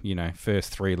same,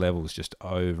 first 3 levels just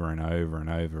over and over and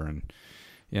over. And,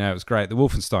 it was great. The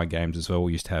Wolfenstein games as well,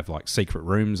 we used to have like secret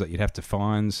rooms that you'd have to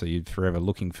find. So you'd forever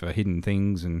looking for hidden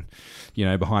things and,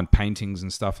 behind paintings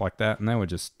and stuff like that. And they were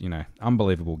just,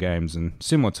 unbelievable games. And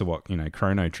similar to what,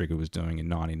 Chrono Trigger was doing in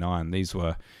 99, these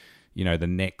were, the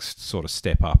next sort of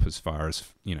step up as far as,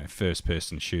 first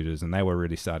person shooters. And they were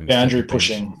really starting to... Boundary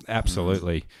pushing.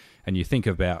 Absolutely. And you think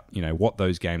about, what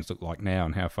those games look like now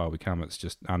and how far we come, it's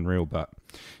just unreal. But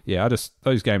yeah,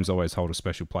 those games always hold a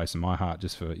special place in my heart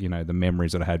just for, the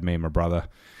memories that I had me and my brother,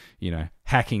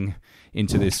 hacking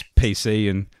into this PC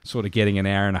and sort of getting an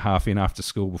hour and a half in after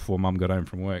school before Mum got home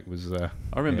from work was... I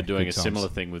remember doing a similar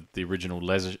thing with the original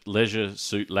Leisure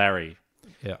Suit Larry,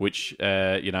 which,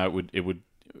 it would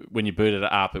when you booted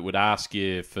it up, it would ask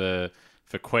you for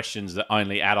questions that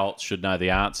only adults should know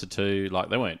the answer to. Like,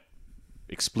 they weren't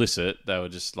explicit, they were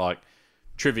just like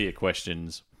trivia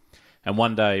questions. And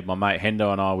one day my mate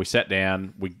Hendo and I, we sat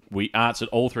down, we answered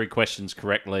all 3 questions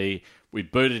correctly, we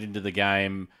booted into the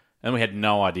game, and we had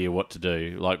no idea what to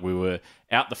do. Like, we were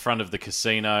out the front of the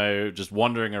casino just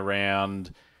wandering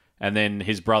around, and then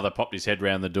his brother popped his head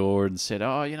round the door and said,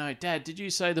 Dad, did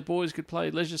you say the boys could play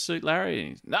Leisure Suit Larry? And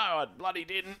he's, no, I bloody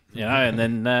didn't. And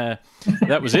then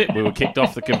that was it. We were kicked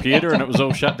off the computer and it was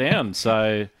all shut down.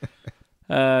 So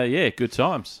good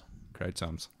times. Great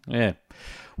times. Yeah.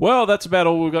 Well, that's about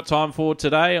all we've got time for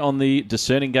today on the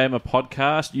Discerning Gamer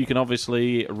podcast. You can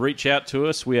obviously reach out to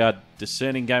us. We are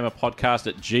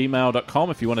discerninggamerpodcast@gmail.com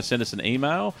if you want to send us an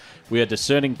email. We are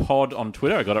discerningpod on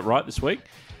Twitter. I got it right this week.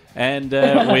 And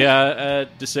we are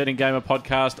Discerning Gamer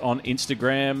podcast on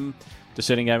Instagram.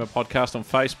 Discerning Gamer Podcast on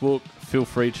Facebook. Feel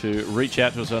free to reach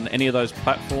out to us on any of those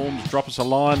platforms. Drop us a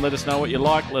line. Let us know what you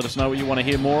like. Let us know what you want to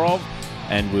hear more of.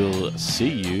 And we'll see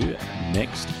you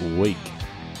next week.